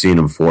 So we've seen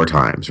him 4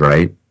 times,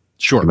 right?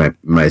 Sure. Am I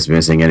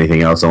missing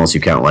anything else? Unless you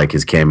count like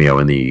his cameo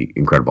in the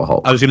Incredible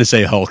Hulk. I was going to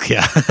say Hulk,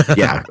 yeah.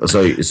 Yeah.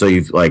 So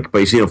you've but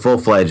you've seen a full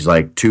fledged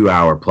 2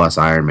 hour plus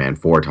Iron Man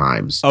 4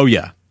 times. Oh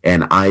yeah.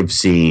 And I've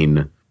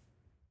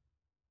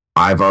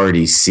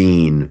already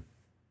seen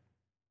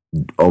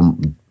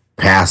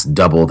past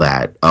double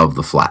that of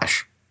the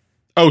Flash.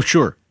 Oh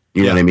sure.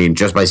 You know what I mean?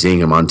 Just by seeing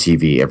him on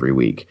TV every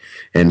week.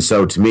 And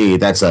so to me,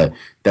 that's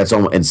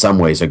in some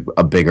ways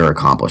a bigger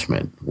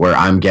accomplishment where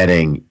I'm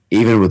getting,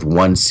 even with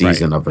one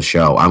season of a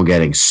show, I'm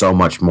getting so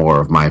much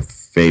more of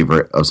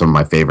some of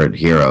my favorite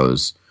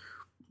heroes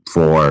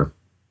for,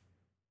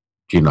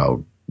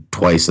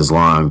 twice as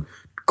long,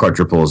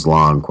 quadruple as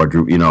long,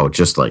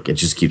 it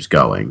just keeps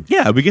going.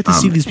 Yeah. We get to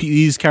see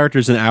these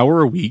characters an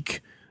hour a week.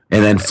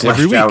 And then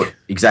fleshed out,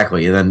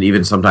 exactly. And then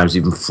even sometimes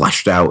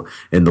fleshed out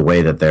in the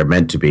way that they're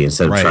meant to be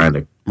instead of trying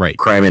to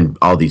cram in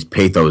all these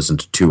pathos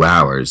into 2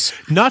 hours.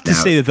 Not to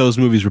say that those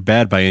movies were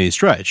bad by any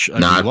stretch.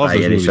 Not by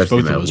any stretch. I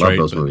love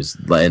those movies.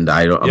 And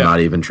I'm not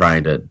even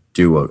trying to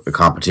do a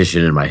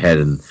competition in my head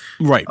in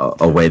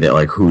a way that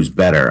who's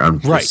better.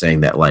 I'm just saying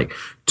that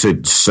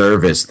to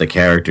service the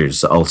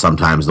characters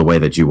sometimes the way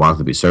that you want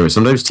them to be serviced.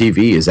 Sometimes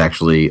TV is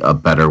actually a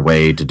better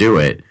way to do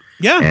it.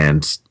 Yeah.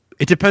 And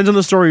it depends on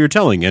the story you're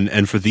telling,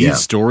 and for these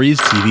stories,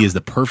 TV is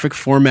the perfect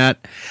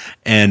format,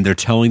 and they're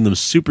telling them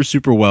super,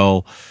 super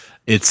well.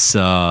 They're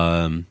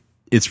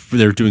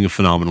doing a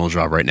phenomenal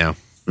job right now.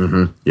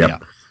 Mm-hmm. Yep. Yeah,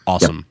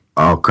 awesome,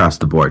 all across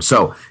the board.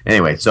 So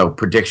anyway,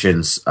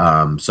 predictions.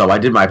 So I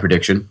did my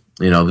prediction.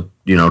 22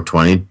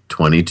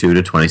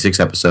 to 26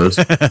 episodes.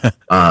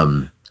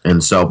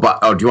 And so,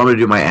 do you want me to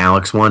do my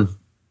Alex one?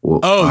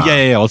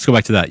 Yeah. Let's go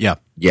back to that. Yeah.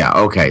 Yeah.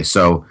 Okay.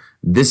 So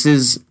this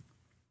is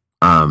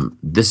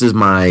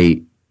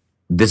my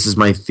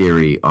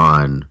theory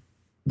on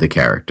the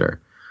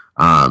character.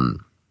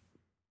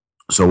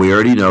 So we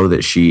already know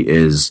that she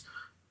is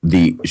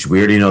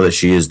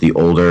the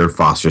older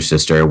foster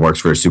sister, works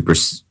for a super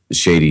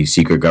shady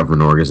secret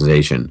government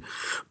organization.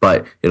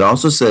 But it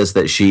also says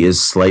that she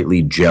is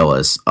slightly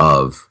jealous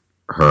of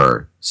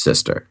her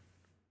sister,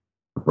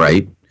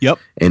 right? Yep.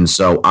 And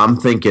so I'm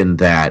thinking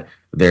that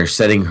they're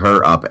setting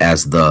her up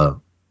as the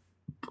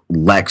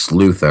Lex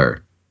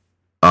Luthor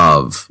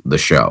of the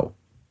show.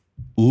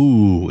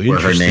 Ooh,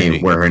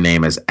 interesting. Where her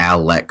name is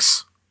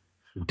Alex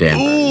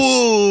Danvers.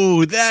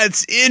 Ooh,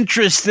 that's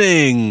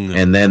interesting.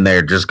 And then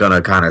they're just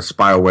gonna kind of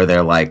spiral where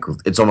they're like,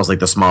 it's almost like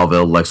the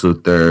Smallville Lex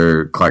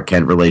Luthor Clark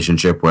Kent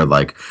relationship, where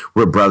like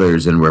we're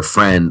brothers and we're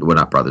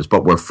not brothers,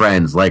 but we're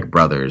friends like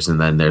brothers. And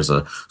then there's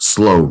a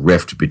slow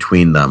rift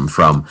between them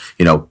from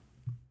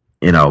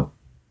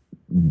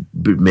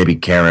maybe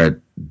Kara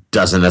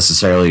doesn't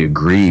necessarily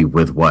agree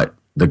with what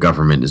the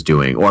government is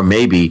doing, or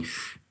maybe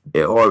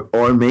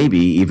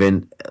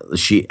even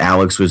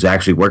Alex was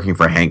actually working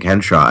for Hank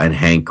Henshaw, and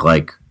Hank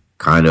like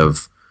kind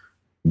of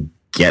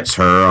gets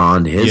her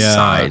on his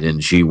side,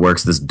 and she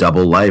works this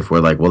double life where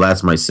like, well,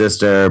 that's my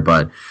sister,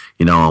 but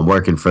I'm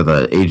working for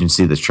the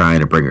agency that's trying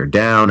to bring her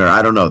down, or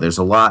I don't know. There's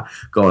a lot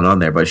going on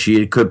there, but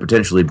she could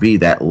potentially be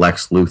that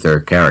Lex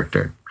Luthor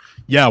character.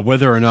 Yeah,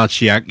 whether or not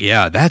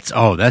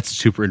that's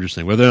super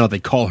interesting. Whether or not they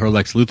call her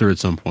Lex Luthor at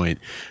some point,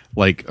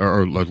 like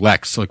or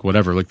Lex, like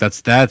whatever, like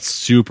that's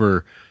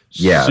super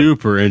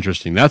super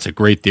interesting. That's a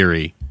great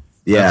theory.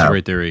 Yeah, that's a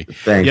great theory.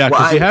 Thanks. Yeah,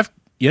 because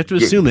you have to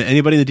assume that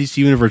anybody in the DC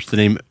universe with the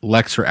name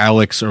Lex or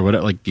Alex or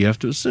whatever, like you have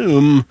to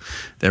assume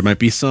there might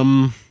be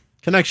some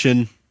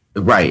connection.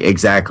 Right,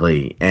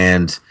 exactly.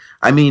 And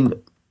I mean,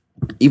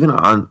 even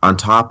on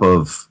top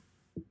of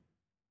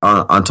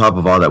all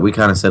that, we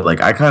kind of said,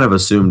 like, I kind of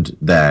assumed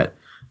that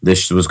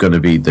this was going to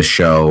be the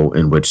show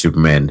in which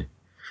Superman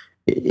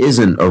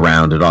isn't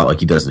around at all,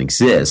 like he doesn't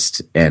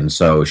exist, and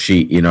so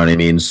she, you know what I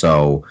mean?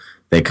 So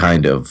they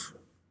kind of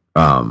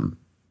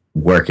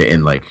work it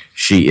in, like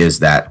she is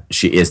that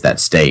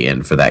stay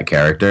in for that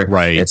character.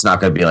 Right. It's not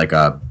going to be like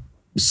a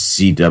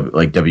CW,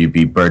 like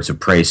WB Birds of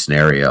Prey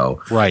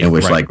scenario, right? In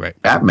which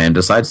Batman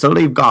decides to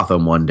leave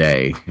Gotham one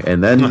day,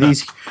 and then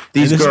these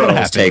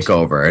girls take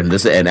over, and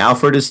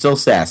Alfred is still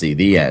sassy.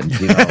 The end,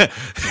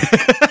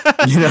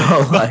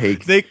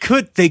 like they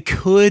could,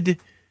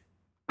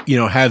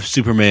 have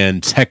Superman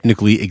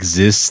technically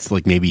exist,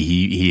 like maybe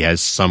he has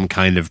some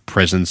kind of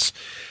presence,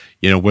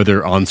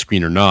 whether on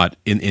screen or not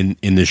in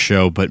the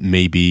show, but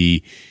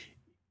maybe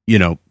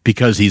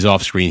because he's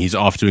off screen, he's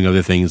off doing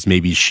other things.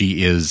 Maybe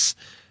she is.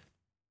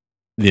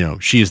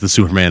 She is the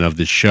Superman of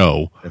this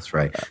show. That's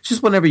right.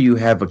 Just whenever you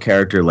have a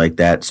character like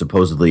that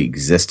supposedly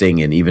existing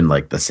in even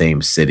like the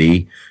same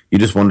city, you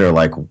just wonder,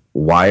 like,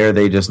 why are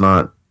they just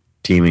not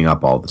teaming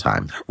up all the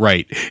time?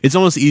 Right. It's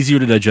almost easier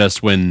to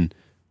digest when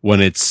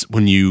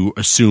you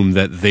assume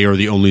that they are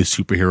the only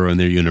superhero in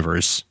their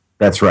universe.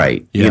 That's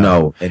right.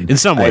 Yeah. In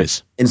some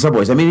ways. I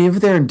mean, if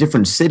they're in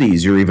different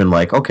cities, you're even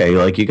like, okay,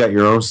 like you got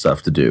your own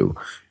stuff to do.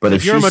 But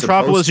if you're in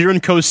Metropolis, you're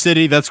in Coast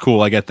City, that's cool.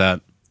 I get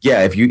that.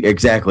 Yeah,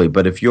 exactly.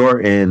 But if you're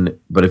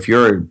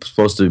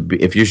supposed to be,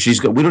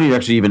 we don't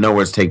actually even know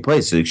where it's take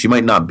place. So she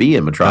might not be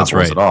in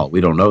Metropolis at all. We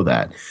don't know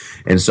that.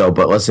 And so,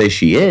 but let's say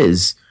she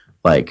is,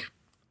 like,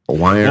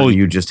 why aren't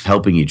you just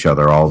helping each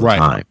other all the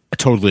time? I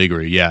totally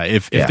agree. Yeah.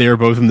 If they are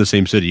both in the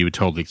same city, you would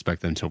totally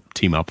expect them to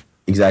team up.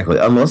 Exactly.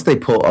 Unless they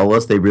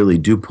really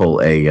do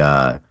pull a,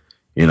 I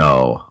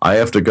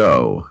have to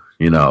go,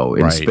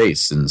 in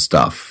space and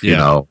stuff,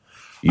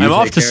 I'm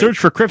off to search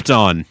for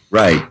Krypton.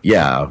 Right,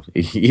 yeah.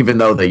 Even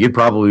though that you'd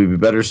probably be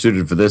better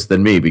suited for this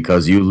than me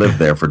because you lived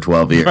there for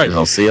 12 years. Right.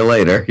 I'll see you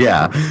later.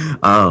 Yeah.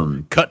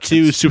 Cut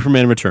to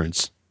Superman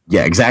Returns.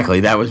 Yeah,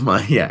 exactly. That was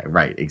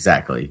right,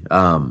 exactly.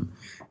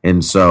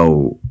 And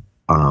so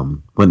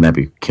wouldn't that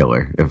be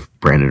killer if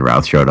Brandon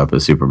Routh showed up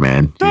as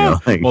Superman? Well,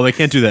 they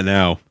can't do that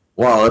now.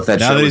 Well, if that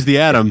now that he's the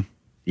Atom.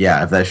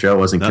 Yeah, if that show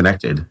wasn't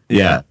connected.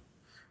 Yeah.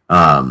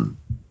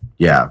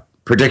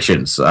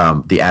 Predictions.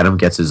 The Atom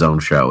gets his own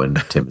show, and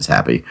Tim is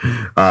happy.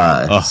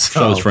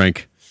 So is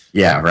Frank.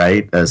 Yeah,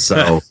 right.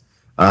 So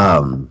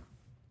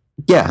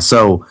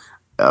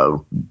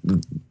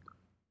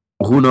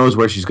who knows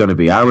where she's going to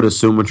be? I would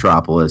assume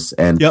Metropolis.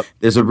 And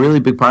there's a really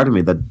big part of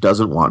me that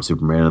doesn't want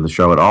Superman on the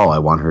show at all. I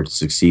want her to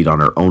succeed on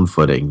her own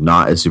footing,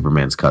 not as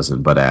Superman's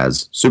cousin, but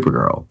as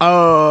Supergirl.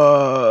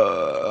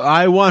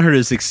 I want her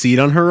to succeed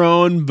on her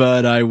own,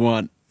 but I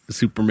want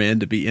Superman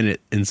to be in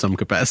it in some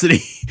capacity,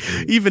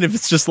 even if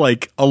it's just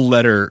like a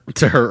letter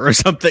to her or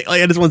something.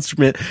 Like I just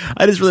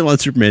really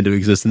want Superman to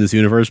exist in this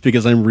universe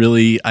because I'm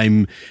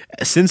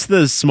since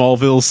the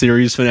Smallville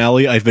series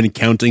finale, I've been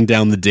counting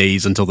down the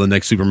days until the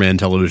next Superman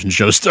television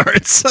show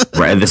starts.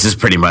 Right. This is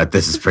pretty much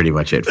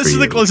it. This is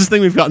the closest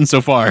thing we've gotten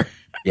so far.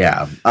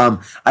 Yeah.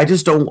 I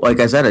just don't, like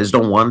I said, I just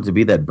don't want it to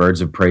be that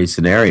Birds of Prey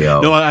scenario.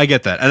 No, I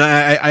get that. And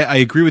I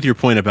agree with your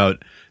point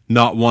about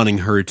not wanting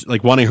her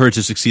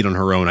to succeed on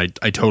her own. I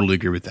totally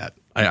agree with that.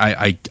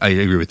 I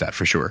agree with that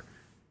for sure.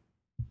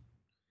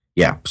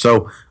 Yeah.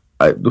 So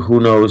who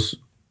knows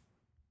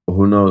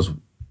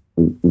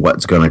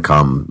what's going to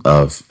come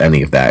of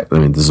any of that. I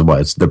mean, this is why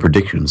it's the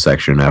prediction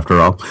section after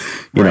all,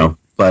 you know,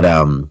 but I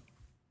don't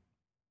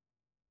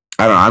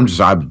know. I'm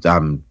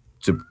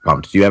super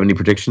pumped. Do you have any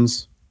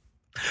predictions?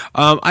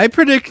 I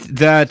predict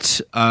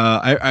that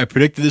I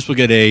predict that this will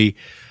get a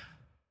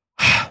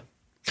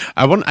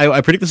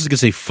I predict this is going to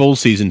say full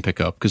season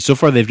pickup because so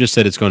far they've just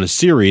said it's going to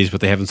series,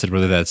 but they haven't said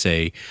whether that's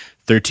a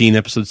 13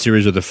 episode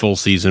series or the full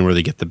season where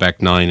they get the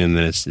back 9 and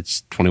then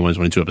it's 21,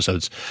 22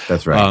 episodes.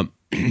 That's right.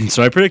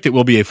 So I predict it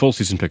will be a full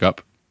season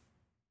pickup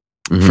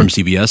from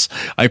CBS.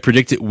 I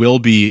predict it will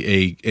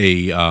be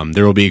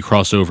there will be a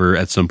crossover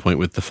at some point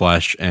with The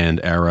Flash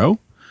and Arrow.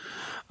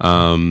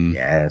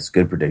 Yes,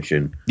 good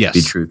prediction. Yes.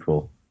 Be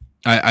truthful.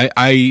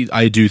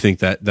 I do think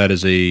that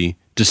is a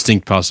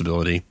distinct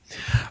possibility.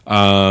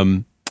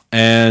 And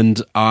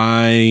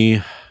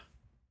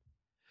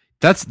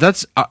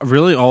that's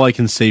really all I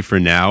can say for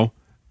now.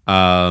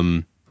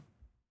 Not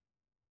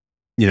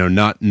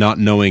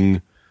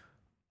knowing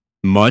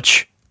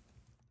much.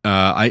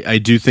 I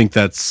do think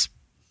that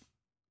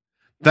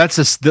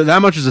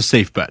much is a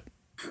safe bet.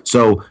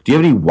 So, do you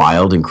have any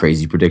wild and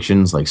crazy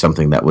predictions, like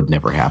something that would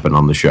never happen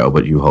on the show,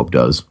 but you hope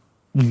does?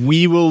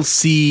 We will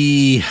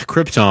see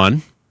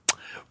Krypton.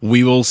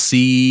 We will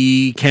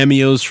see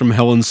cameos from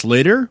Helen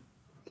Slater.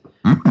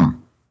 I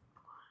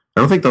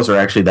don't think those are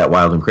actually that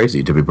wild and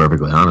crazy, to be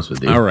perfectly honest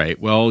with you. All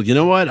right. Well, you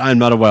know what? I'm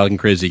not a wild and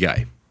crazy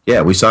guy.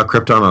 Yeah, we saw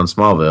Krypton on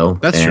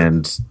Smallville. That's true.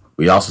 And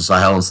we also saw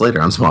Helen Slater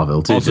on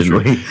Smallville, too, Also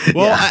didn't true. we?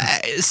 Well,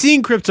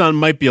 seeing Krypton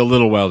might be a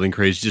little wild and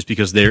crazy just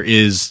because they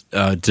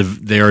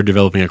are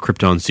developing a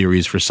Krypton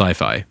series for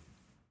Sci-Fi.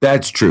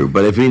 That's true.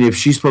 But if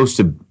she's supposed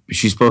to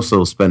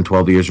spend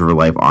 12 years of her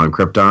life on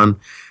Krypton,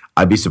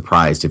 I'd be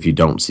surprised if you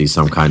don't see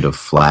some kind of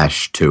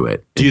flash to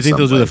it. Do you think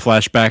they'll do the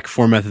flashback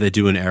format that they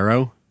do in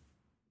Arrow?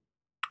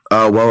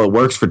 Well, it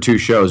works for 2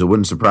 shows. It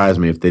wouldn't surprise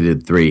me if they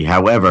did 3.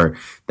 However,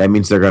 that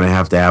means they're going to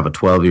have a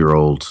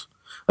 12-year-old,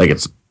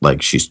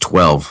 like she's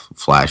 12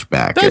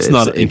 flashback. That's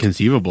not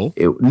inconceivable.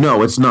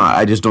 No, it's not.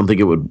 I just don't think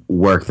it would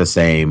work the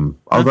same.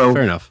 Although,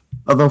 fair enough.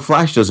 Although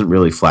Flash doesn't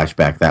really flash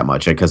back that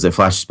much because it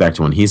flashes back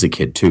to when he's a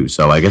kid too.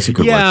 So I guess it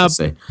could work the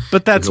same.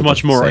 But that's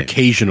much more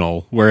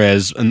occasional.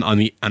 Whereas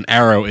on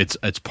Arrow, it's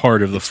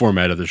part of the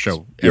format of the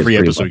show. Every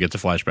episode gets a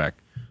flashback.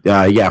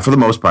 Yeah, for the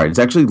most part, it's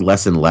actually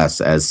less and less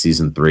as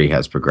season 3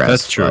 has progressed.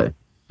 That's true.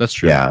 That's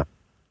true. Yeah.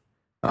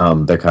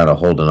 They're kind of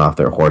holding off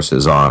their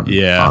horses on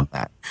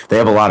that. They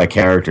have a lot of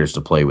characters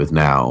to play with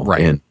now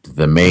in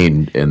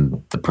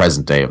the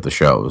present day of the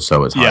show.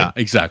 So it's hard. Yeah,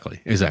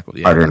 exactly. Yeah.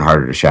 Harder and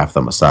harder to shaft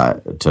them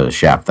aside.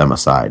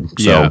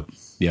 So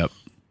yep.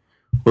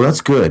 Well,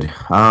 that's good.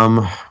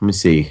 Let me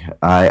see.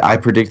 I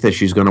predict that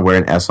she's going to wear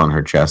an S on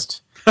her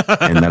chest,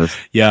 and that is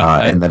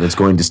and that it's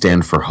going to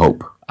stand for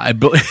hope. I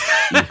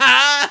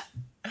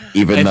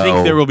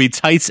think there will be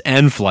tights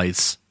and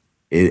flights.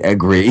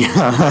 Agree. And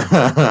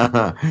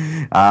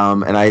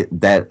I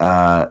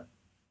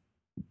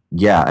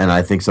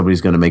think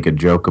somebody's going to make a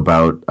joke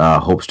about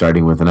hope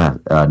starting with an S,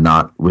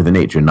 not with an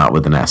H and not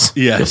with an S.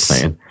 Yes. Just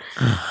saying.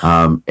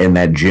 And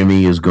that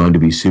Jimmy is going to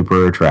be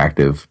super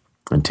attractive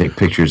and take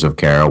pictures of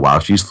Kara while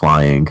she's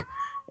flying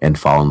and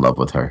fall in love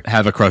with her.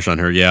 Have a crush on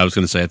her. Yeah, I was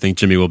going to say, I think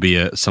Jimmy will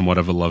be somewhat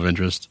of a love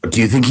interest. Do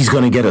you think he's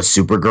going to get a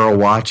Supergirl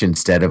watch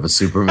instead of a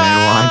Superman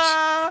watch?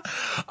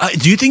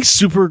 Do you think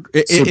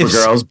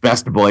Supergirl's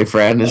best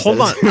boyfriend instead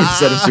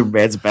of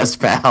Superman's best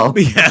pal?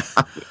 Yeah.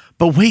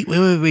 But wait.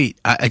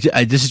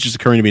 This is just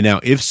occurring to me now.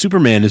 If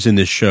Superman is in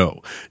this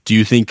show, do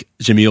you think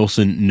Jimmy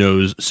Olsen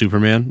knows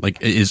Superman? Like,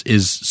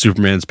 is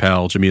Superman's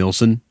pal Jimmy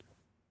Olsen?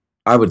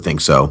 I would think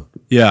so.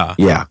 Yeah.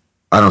 Yeah.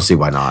 I don't see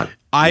why not.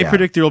 I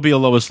predict there will be a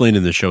Lois Lane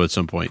in this show at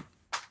some point.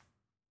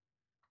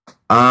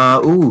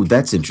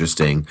 That's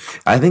interesting.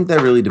 I think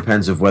that really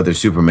depends of whether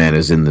Superman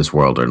is in this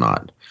world or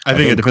not. I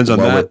think it depends on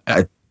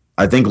that.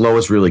 I think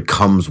Lois really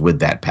comes with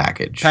that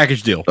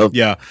package deal.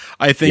 Yeah.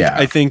 I think yes.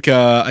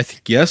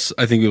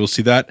 I think we will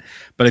see that,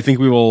 but I think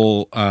we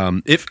will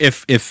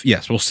if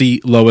yes, we'll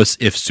see Lois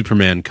if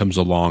Superman comes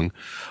along.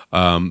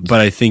 But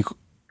I think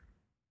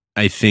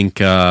if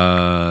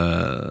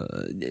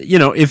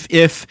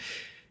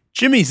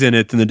Jimmy's in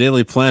it, then the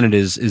Daily Planet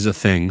is a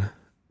thing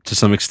to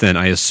some extent,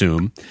 I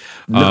assume.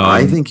 No,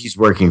 I think he's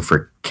working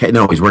for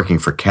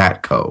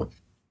Catco.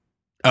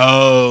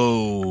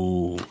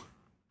 Oh.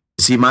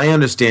 See, my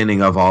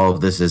understanding of all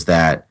of this is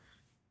that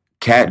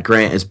Cat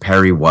Grant is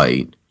Perry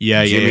White.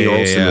 Jimmy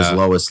Olsen is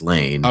Lois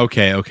Lane.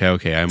 Okay.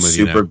 I'm with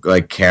you now.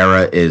 Like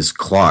Kara is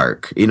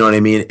Clark. You know what I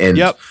mean? And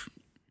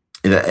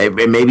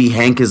maybe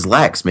Hank is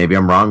Lex. Maybe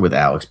I'm wrong with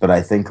Alex, but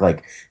I think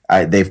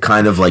they've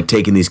kind of like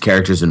taken these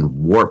characters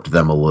and warped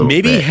them a little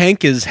bit. Maybe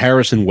Hank is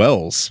Harrison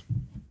Wells.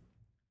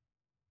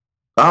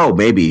 Oh,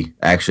 maybe.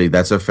 Actually,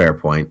 that's a fair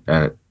point.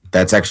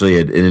 That's actually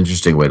an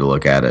interesting way to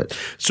look at it.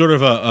 Sort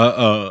of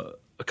a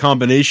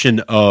combination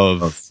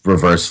of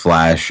Reverse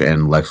Flash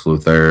and Lex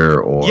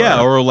Luthor,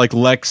 or like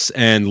Lex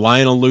and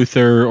Lionel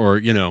Luthor, or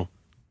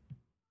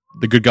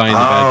the good guy and the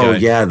bad guy. Oh,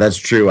 yeah, that's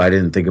true. I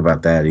didn't think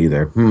about that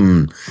either.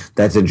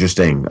 That's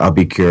interesting. I'll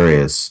be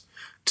curious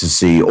to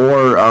see.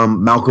 Or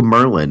Malcolm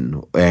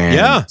Merlin, and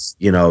that's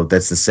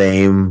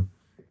the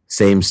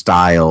same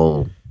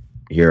style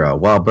hero.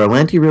 Well,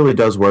 Berlanti really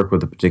does work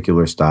with a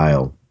particular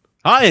style.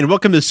 Hi, and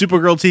welcome to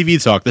Supergirl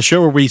TV Talk, the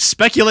show where we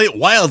speculate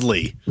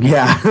wildly.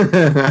 Yeah.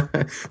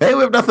 Hey,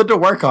 we have nothing to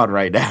work on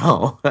right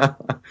now.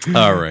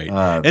 All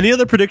right. Any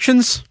other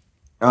predictions?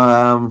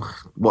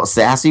 Well,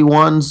 sassy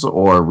ones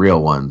or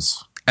real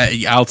ones?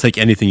 I'll take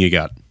anything you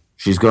got.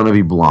 She's going to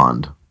be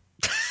blonde.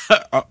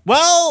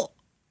 Well,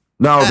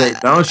 no,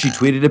 she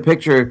tweeted a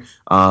picture.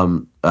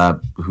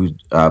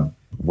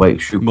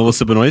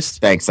 Melissa Benoist.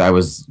 Thanks. I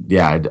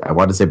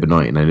wanted to say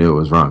Benoit, and I knew it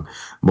was wrong.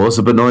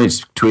 Melissa Benoit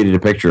tweeted a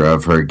picture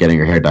of her getting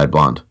her hair dyed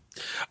blonde.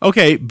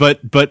 Okay,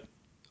 but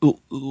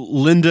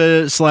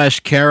Linda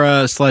 /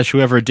 Kara /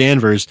 whoever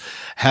Danvers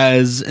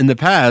has in the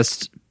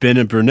past been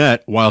a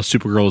brunette while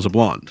Supergirl is a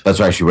blonde. That's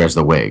right. She wears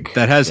the wig.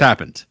 That has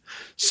happened.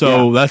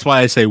 So that's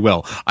why I say,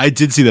 I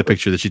did see that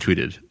picture that she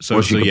tweeted.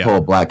 So she could pull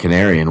a Black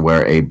Canary and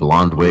wear a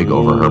blonde wig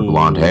over her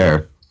blonde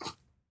hair.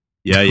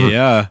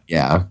 Yeah.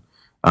 Yeah.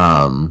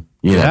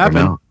 You never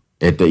know.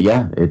 It did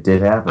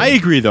happen. I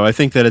agree, though. I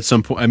think that at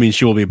some point,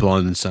 she will be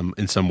blonde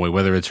in some way,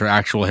 whether it's her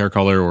actual hair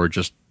color or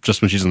just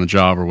when she's on the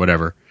job or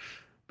whatever.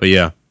 But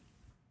yeah,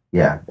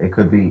 it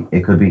could be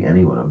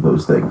any one of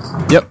those things.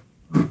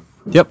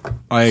 Yep.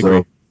 I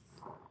agree.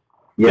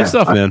 Good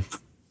stuff, man.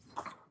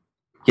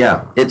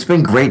 Yeah, it's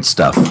been great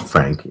stuff,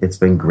 Frank. It's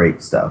been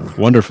great stuff.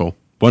 Wonderful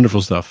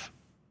stuff.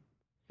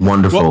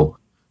 Wonderful,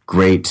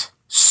 great,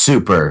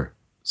 super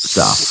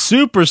stuff.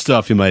 Super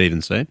stuff, you might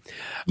even say.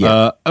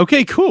 Yeah.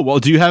 Okay, cool. Well,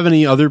 do you have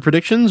any other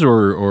predictions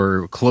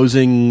or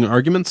closing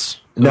arguments?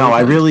 No, I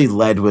really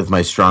led with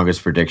my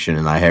strongest prediction,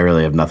 and I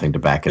really have nothing to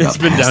back it up. It's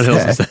been downhill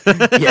since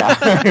then. Yeah.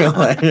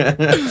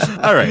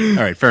 All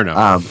right. Fair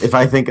enough. If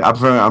I think,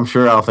 I'm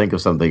sure I'll think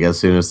of something as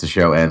soon as the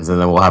show ends, and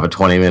then we'll have a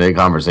 20-minute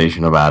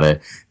conversation about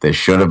it that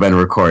should have been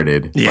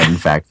recorded, but in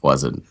fact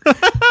wasn't.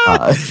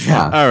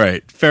 Yeah. All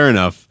right. Fair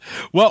enough.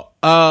 Well,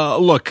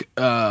 look,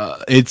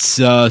 it's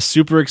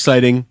super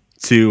exciting.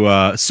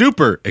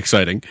 Super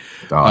exciting.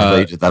 Oh, I thought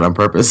you did that on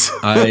purpose.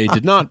 I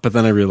did not, but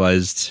then I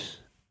realized,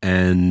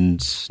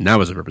 and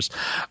now it's a purpose.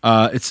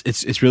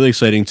 It's really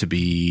exciting to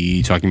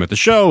be talking about the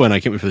show, and I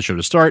can't wait for the show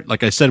to start.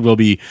 Like I said, we'll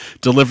be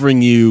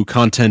delivering you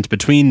content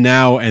between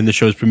now and the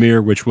show's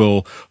premiere, which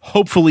will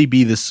hopefully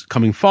be this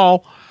coming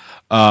fall.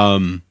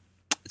 It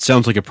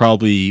sounds like it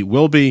probably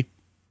will be.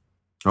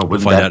 We'll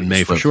find out in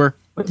May for sure.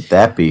 Wouldn't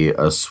that be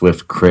a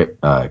swift kick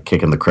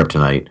in the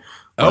kryptonite?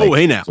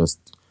 Hey now. Just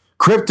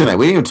kryptonite.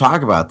 We didn't even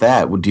talk about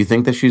that. Do you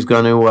think that she's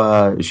going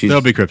to?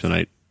 There'll be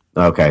kryptonite.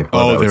 Okay.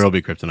 Well, there will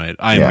be kryptonite.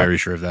 I'm very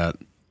sure of that.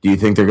 Do you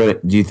think Do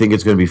you think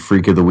it's going to be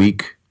Freak of the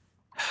Week?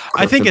 Kryptonite?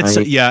 I think it's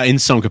in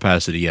some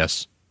capacity.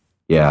 Yes.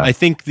 Yeah. I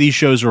think these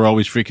shows are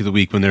always Freak of the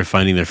Week when they're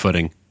finding their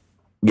footing.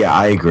 Yeah,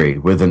 I agree.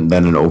 With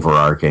an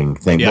overarching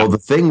thing. Yeah. Well, the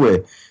thing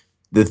with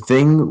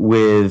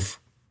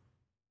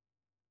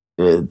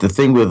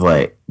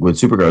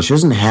Supergirl, she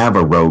doesn't have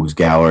a rogues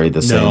gallery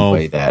the same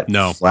way that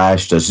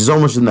Flash does. She's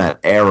almost in that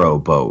Arrow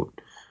boat,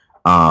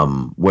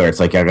 where it's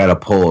like I got to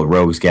pull a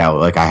rogues gallery.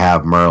 Like I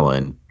have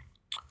Merlin,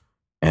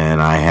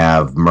 and I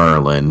have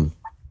Merlin,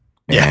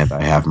 and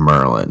I have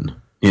Merlin.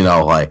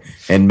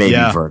 And maybe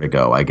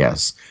Vertigo, I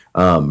guess,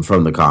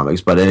 from the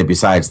comics. But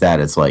besides that,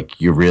 it's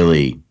like you're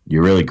really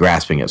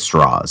grasping at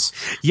straws.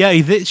 Yeah,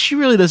 she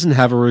really doesn't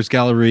have a rogues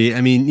gallery.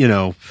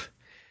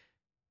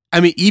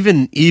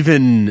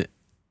 Even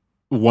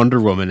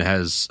Wonder Woman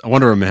has a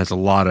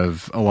lot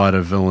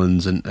of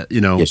villains, and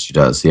yes, she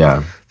does.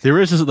 Yeah, there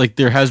has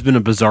been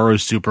a Bizarro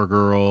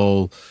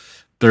Supergirl.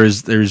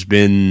 There's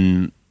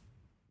been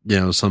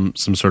some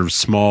sort of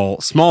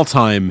small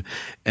time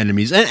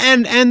enemies,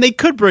 and they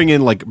could bring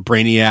in like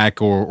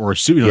Brainiac or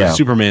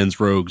Superman's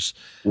rogues.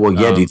 Well,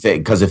 do you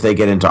think because if they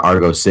get into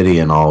Argo City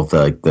and all of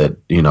the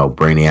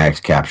Brainiac's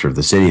capture of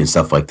the city and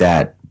stuff like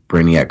that,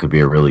 Brainiac could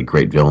be a really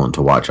great villain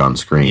to watch on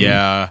screen.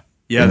 Yeah,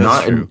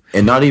 that's true.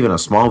 And not even a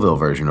Smallville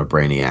version of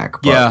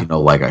Brainiac, but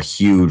like a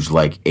huge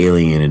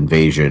alien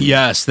invasion.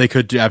 Yes, they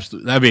could do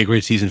absolutely. That'd be a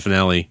great season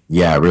finale.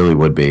 Yeah, it really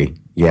would be.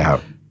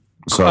 Yeah.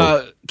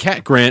 So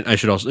Cat Grant,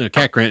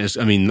 Cat Grant is,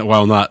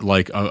 while not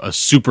like a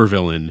super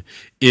villain,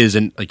 is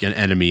an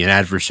enemy, an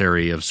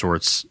adversary of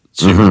sorts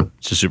to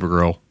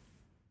Supergirl.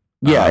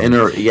 Yeah,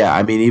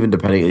 even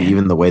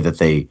even the way that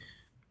they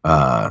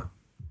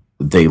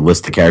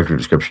list the character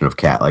description of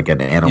Cat, like an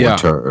Anna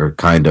Wintour or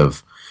kind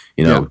of,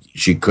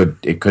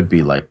 it could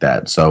be like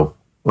that. So,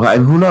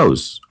 who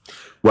knows?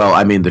 Well,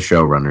 the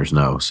showrunners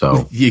know.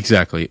 So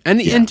exactly, and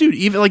dude,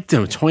 even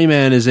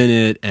Toyman is in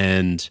it,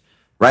 and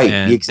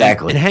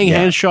exactly, and Hank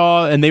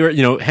Henshaw, and they were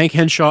Hank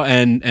Henshaw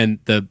and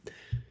the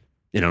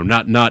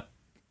not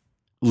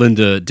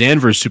Linda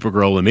Danvers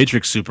Supergirl and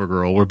Matrix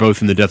Supergirl were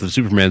both in the Death of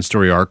Superman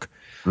story arc,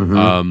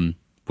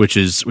 which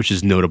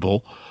is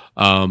notable.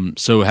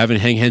 So having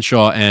Hank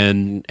Henshaw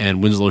and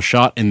Winslow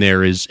Schott in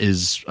there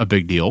is a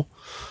big deal.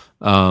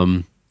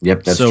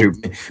 Yep, that's true.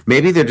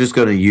 Maybe they're just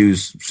going to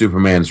use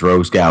Superman's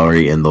rogues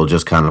gallery and they'll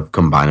just kind of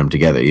combine them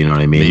together. You know what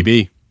I mean?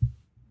 Maybe.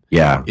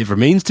 Yeah. It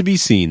remains to be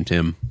seen,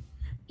 Tim.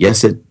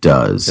 Yes, it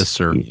does. Yes,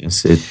 sir.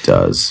 Yes, it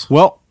does.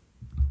 Well,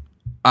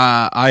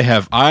 I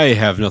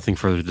have nothing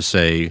further to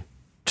say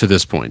to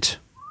this point.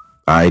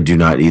 I do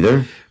not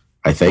either.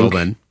 I think.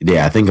 Well then.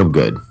 Yeah, I think I'm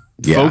good.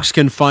 Yeah. Folks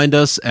can find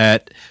us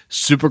at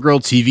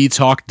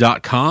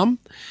supergirltvtalk.com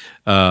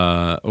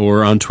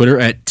or on Twitter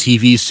at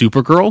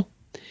tvsupergirl.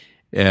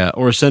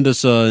 Or send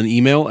us an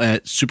email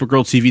at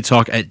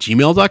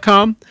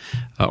supergirltvtalk@gmail.com.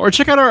 Or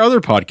check out our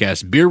other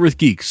podcast, Beer with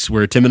Geeks,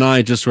 where Tim and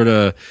I just sort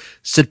of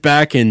sit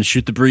back and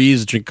shoot the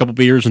breeze, drink a couple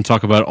beers, and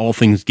talk about all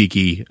things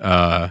geeky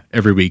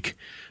every week.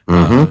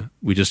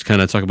 We just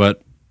kind of talk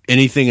about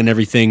anything and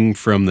everything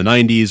from the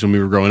 90s when we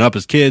were growing up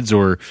as kids,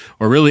 or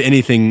really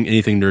anything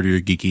nerdy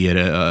or geeky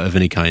of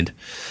any kind.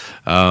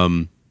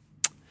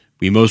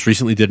 We most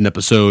recently did an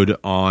episode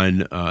on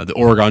the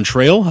Oregon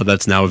Trail.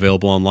 That's now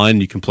available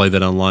online. You can play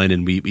that online,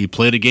 and we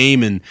played a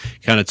game and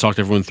kind of talked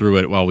everyone through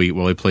it while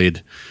we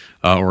played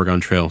Oregon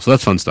Trail. So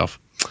that's fun stuff.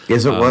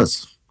 Yes, it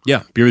was.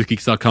 Yeah,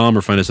 beerwithgeeks.com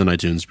or find us on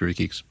iTunes, Beer with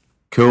Geeks.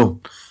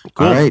 Cool.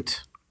 All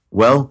right.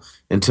 Well,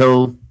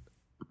 until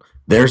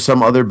there's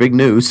some other big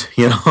news,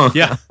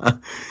 Yeah.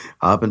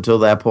 Up until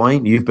that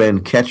point, you've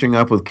been catching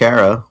up with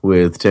Kara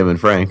with Tim and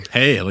Frank.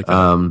 Hey, I like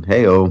that.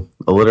 Hey-oh,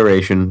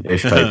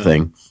 alliteration-ish type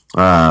thing.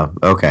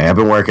 Okay, I've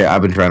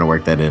been trying to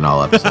work that in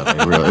all episode.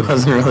 I really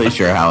wasn't really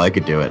sure how I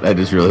could do it. I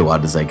just really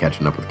wanted to say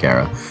catching up with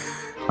Kara.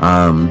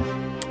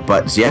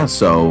 But yeah,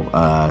 so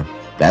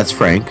that's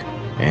Frank,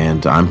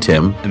 and I'm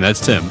Tim. And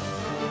that's Tim.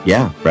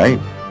 Yeah, right.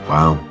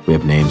 Wow, we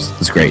have names.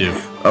 That's great.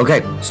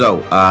 Okay,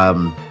 so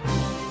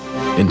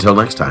until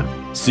next time.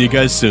 See you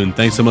guys soon.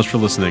 Thanks so much for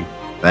listening.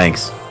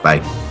 Thanks. Bye.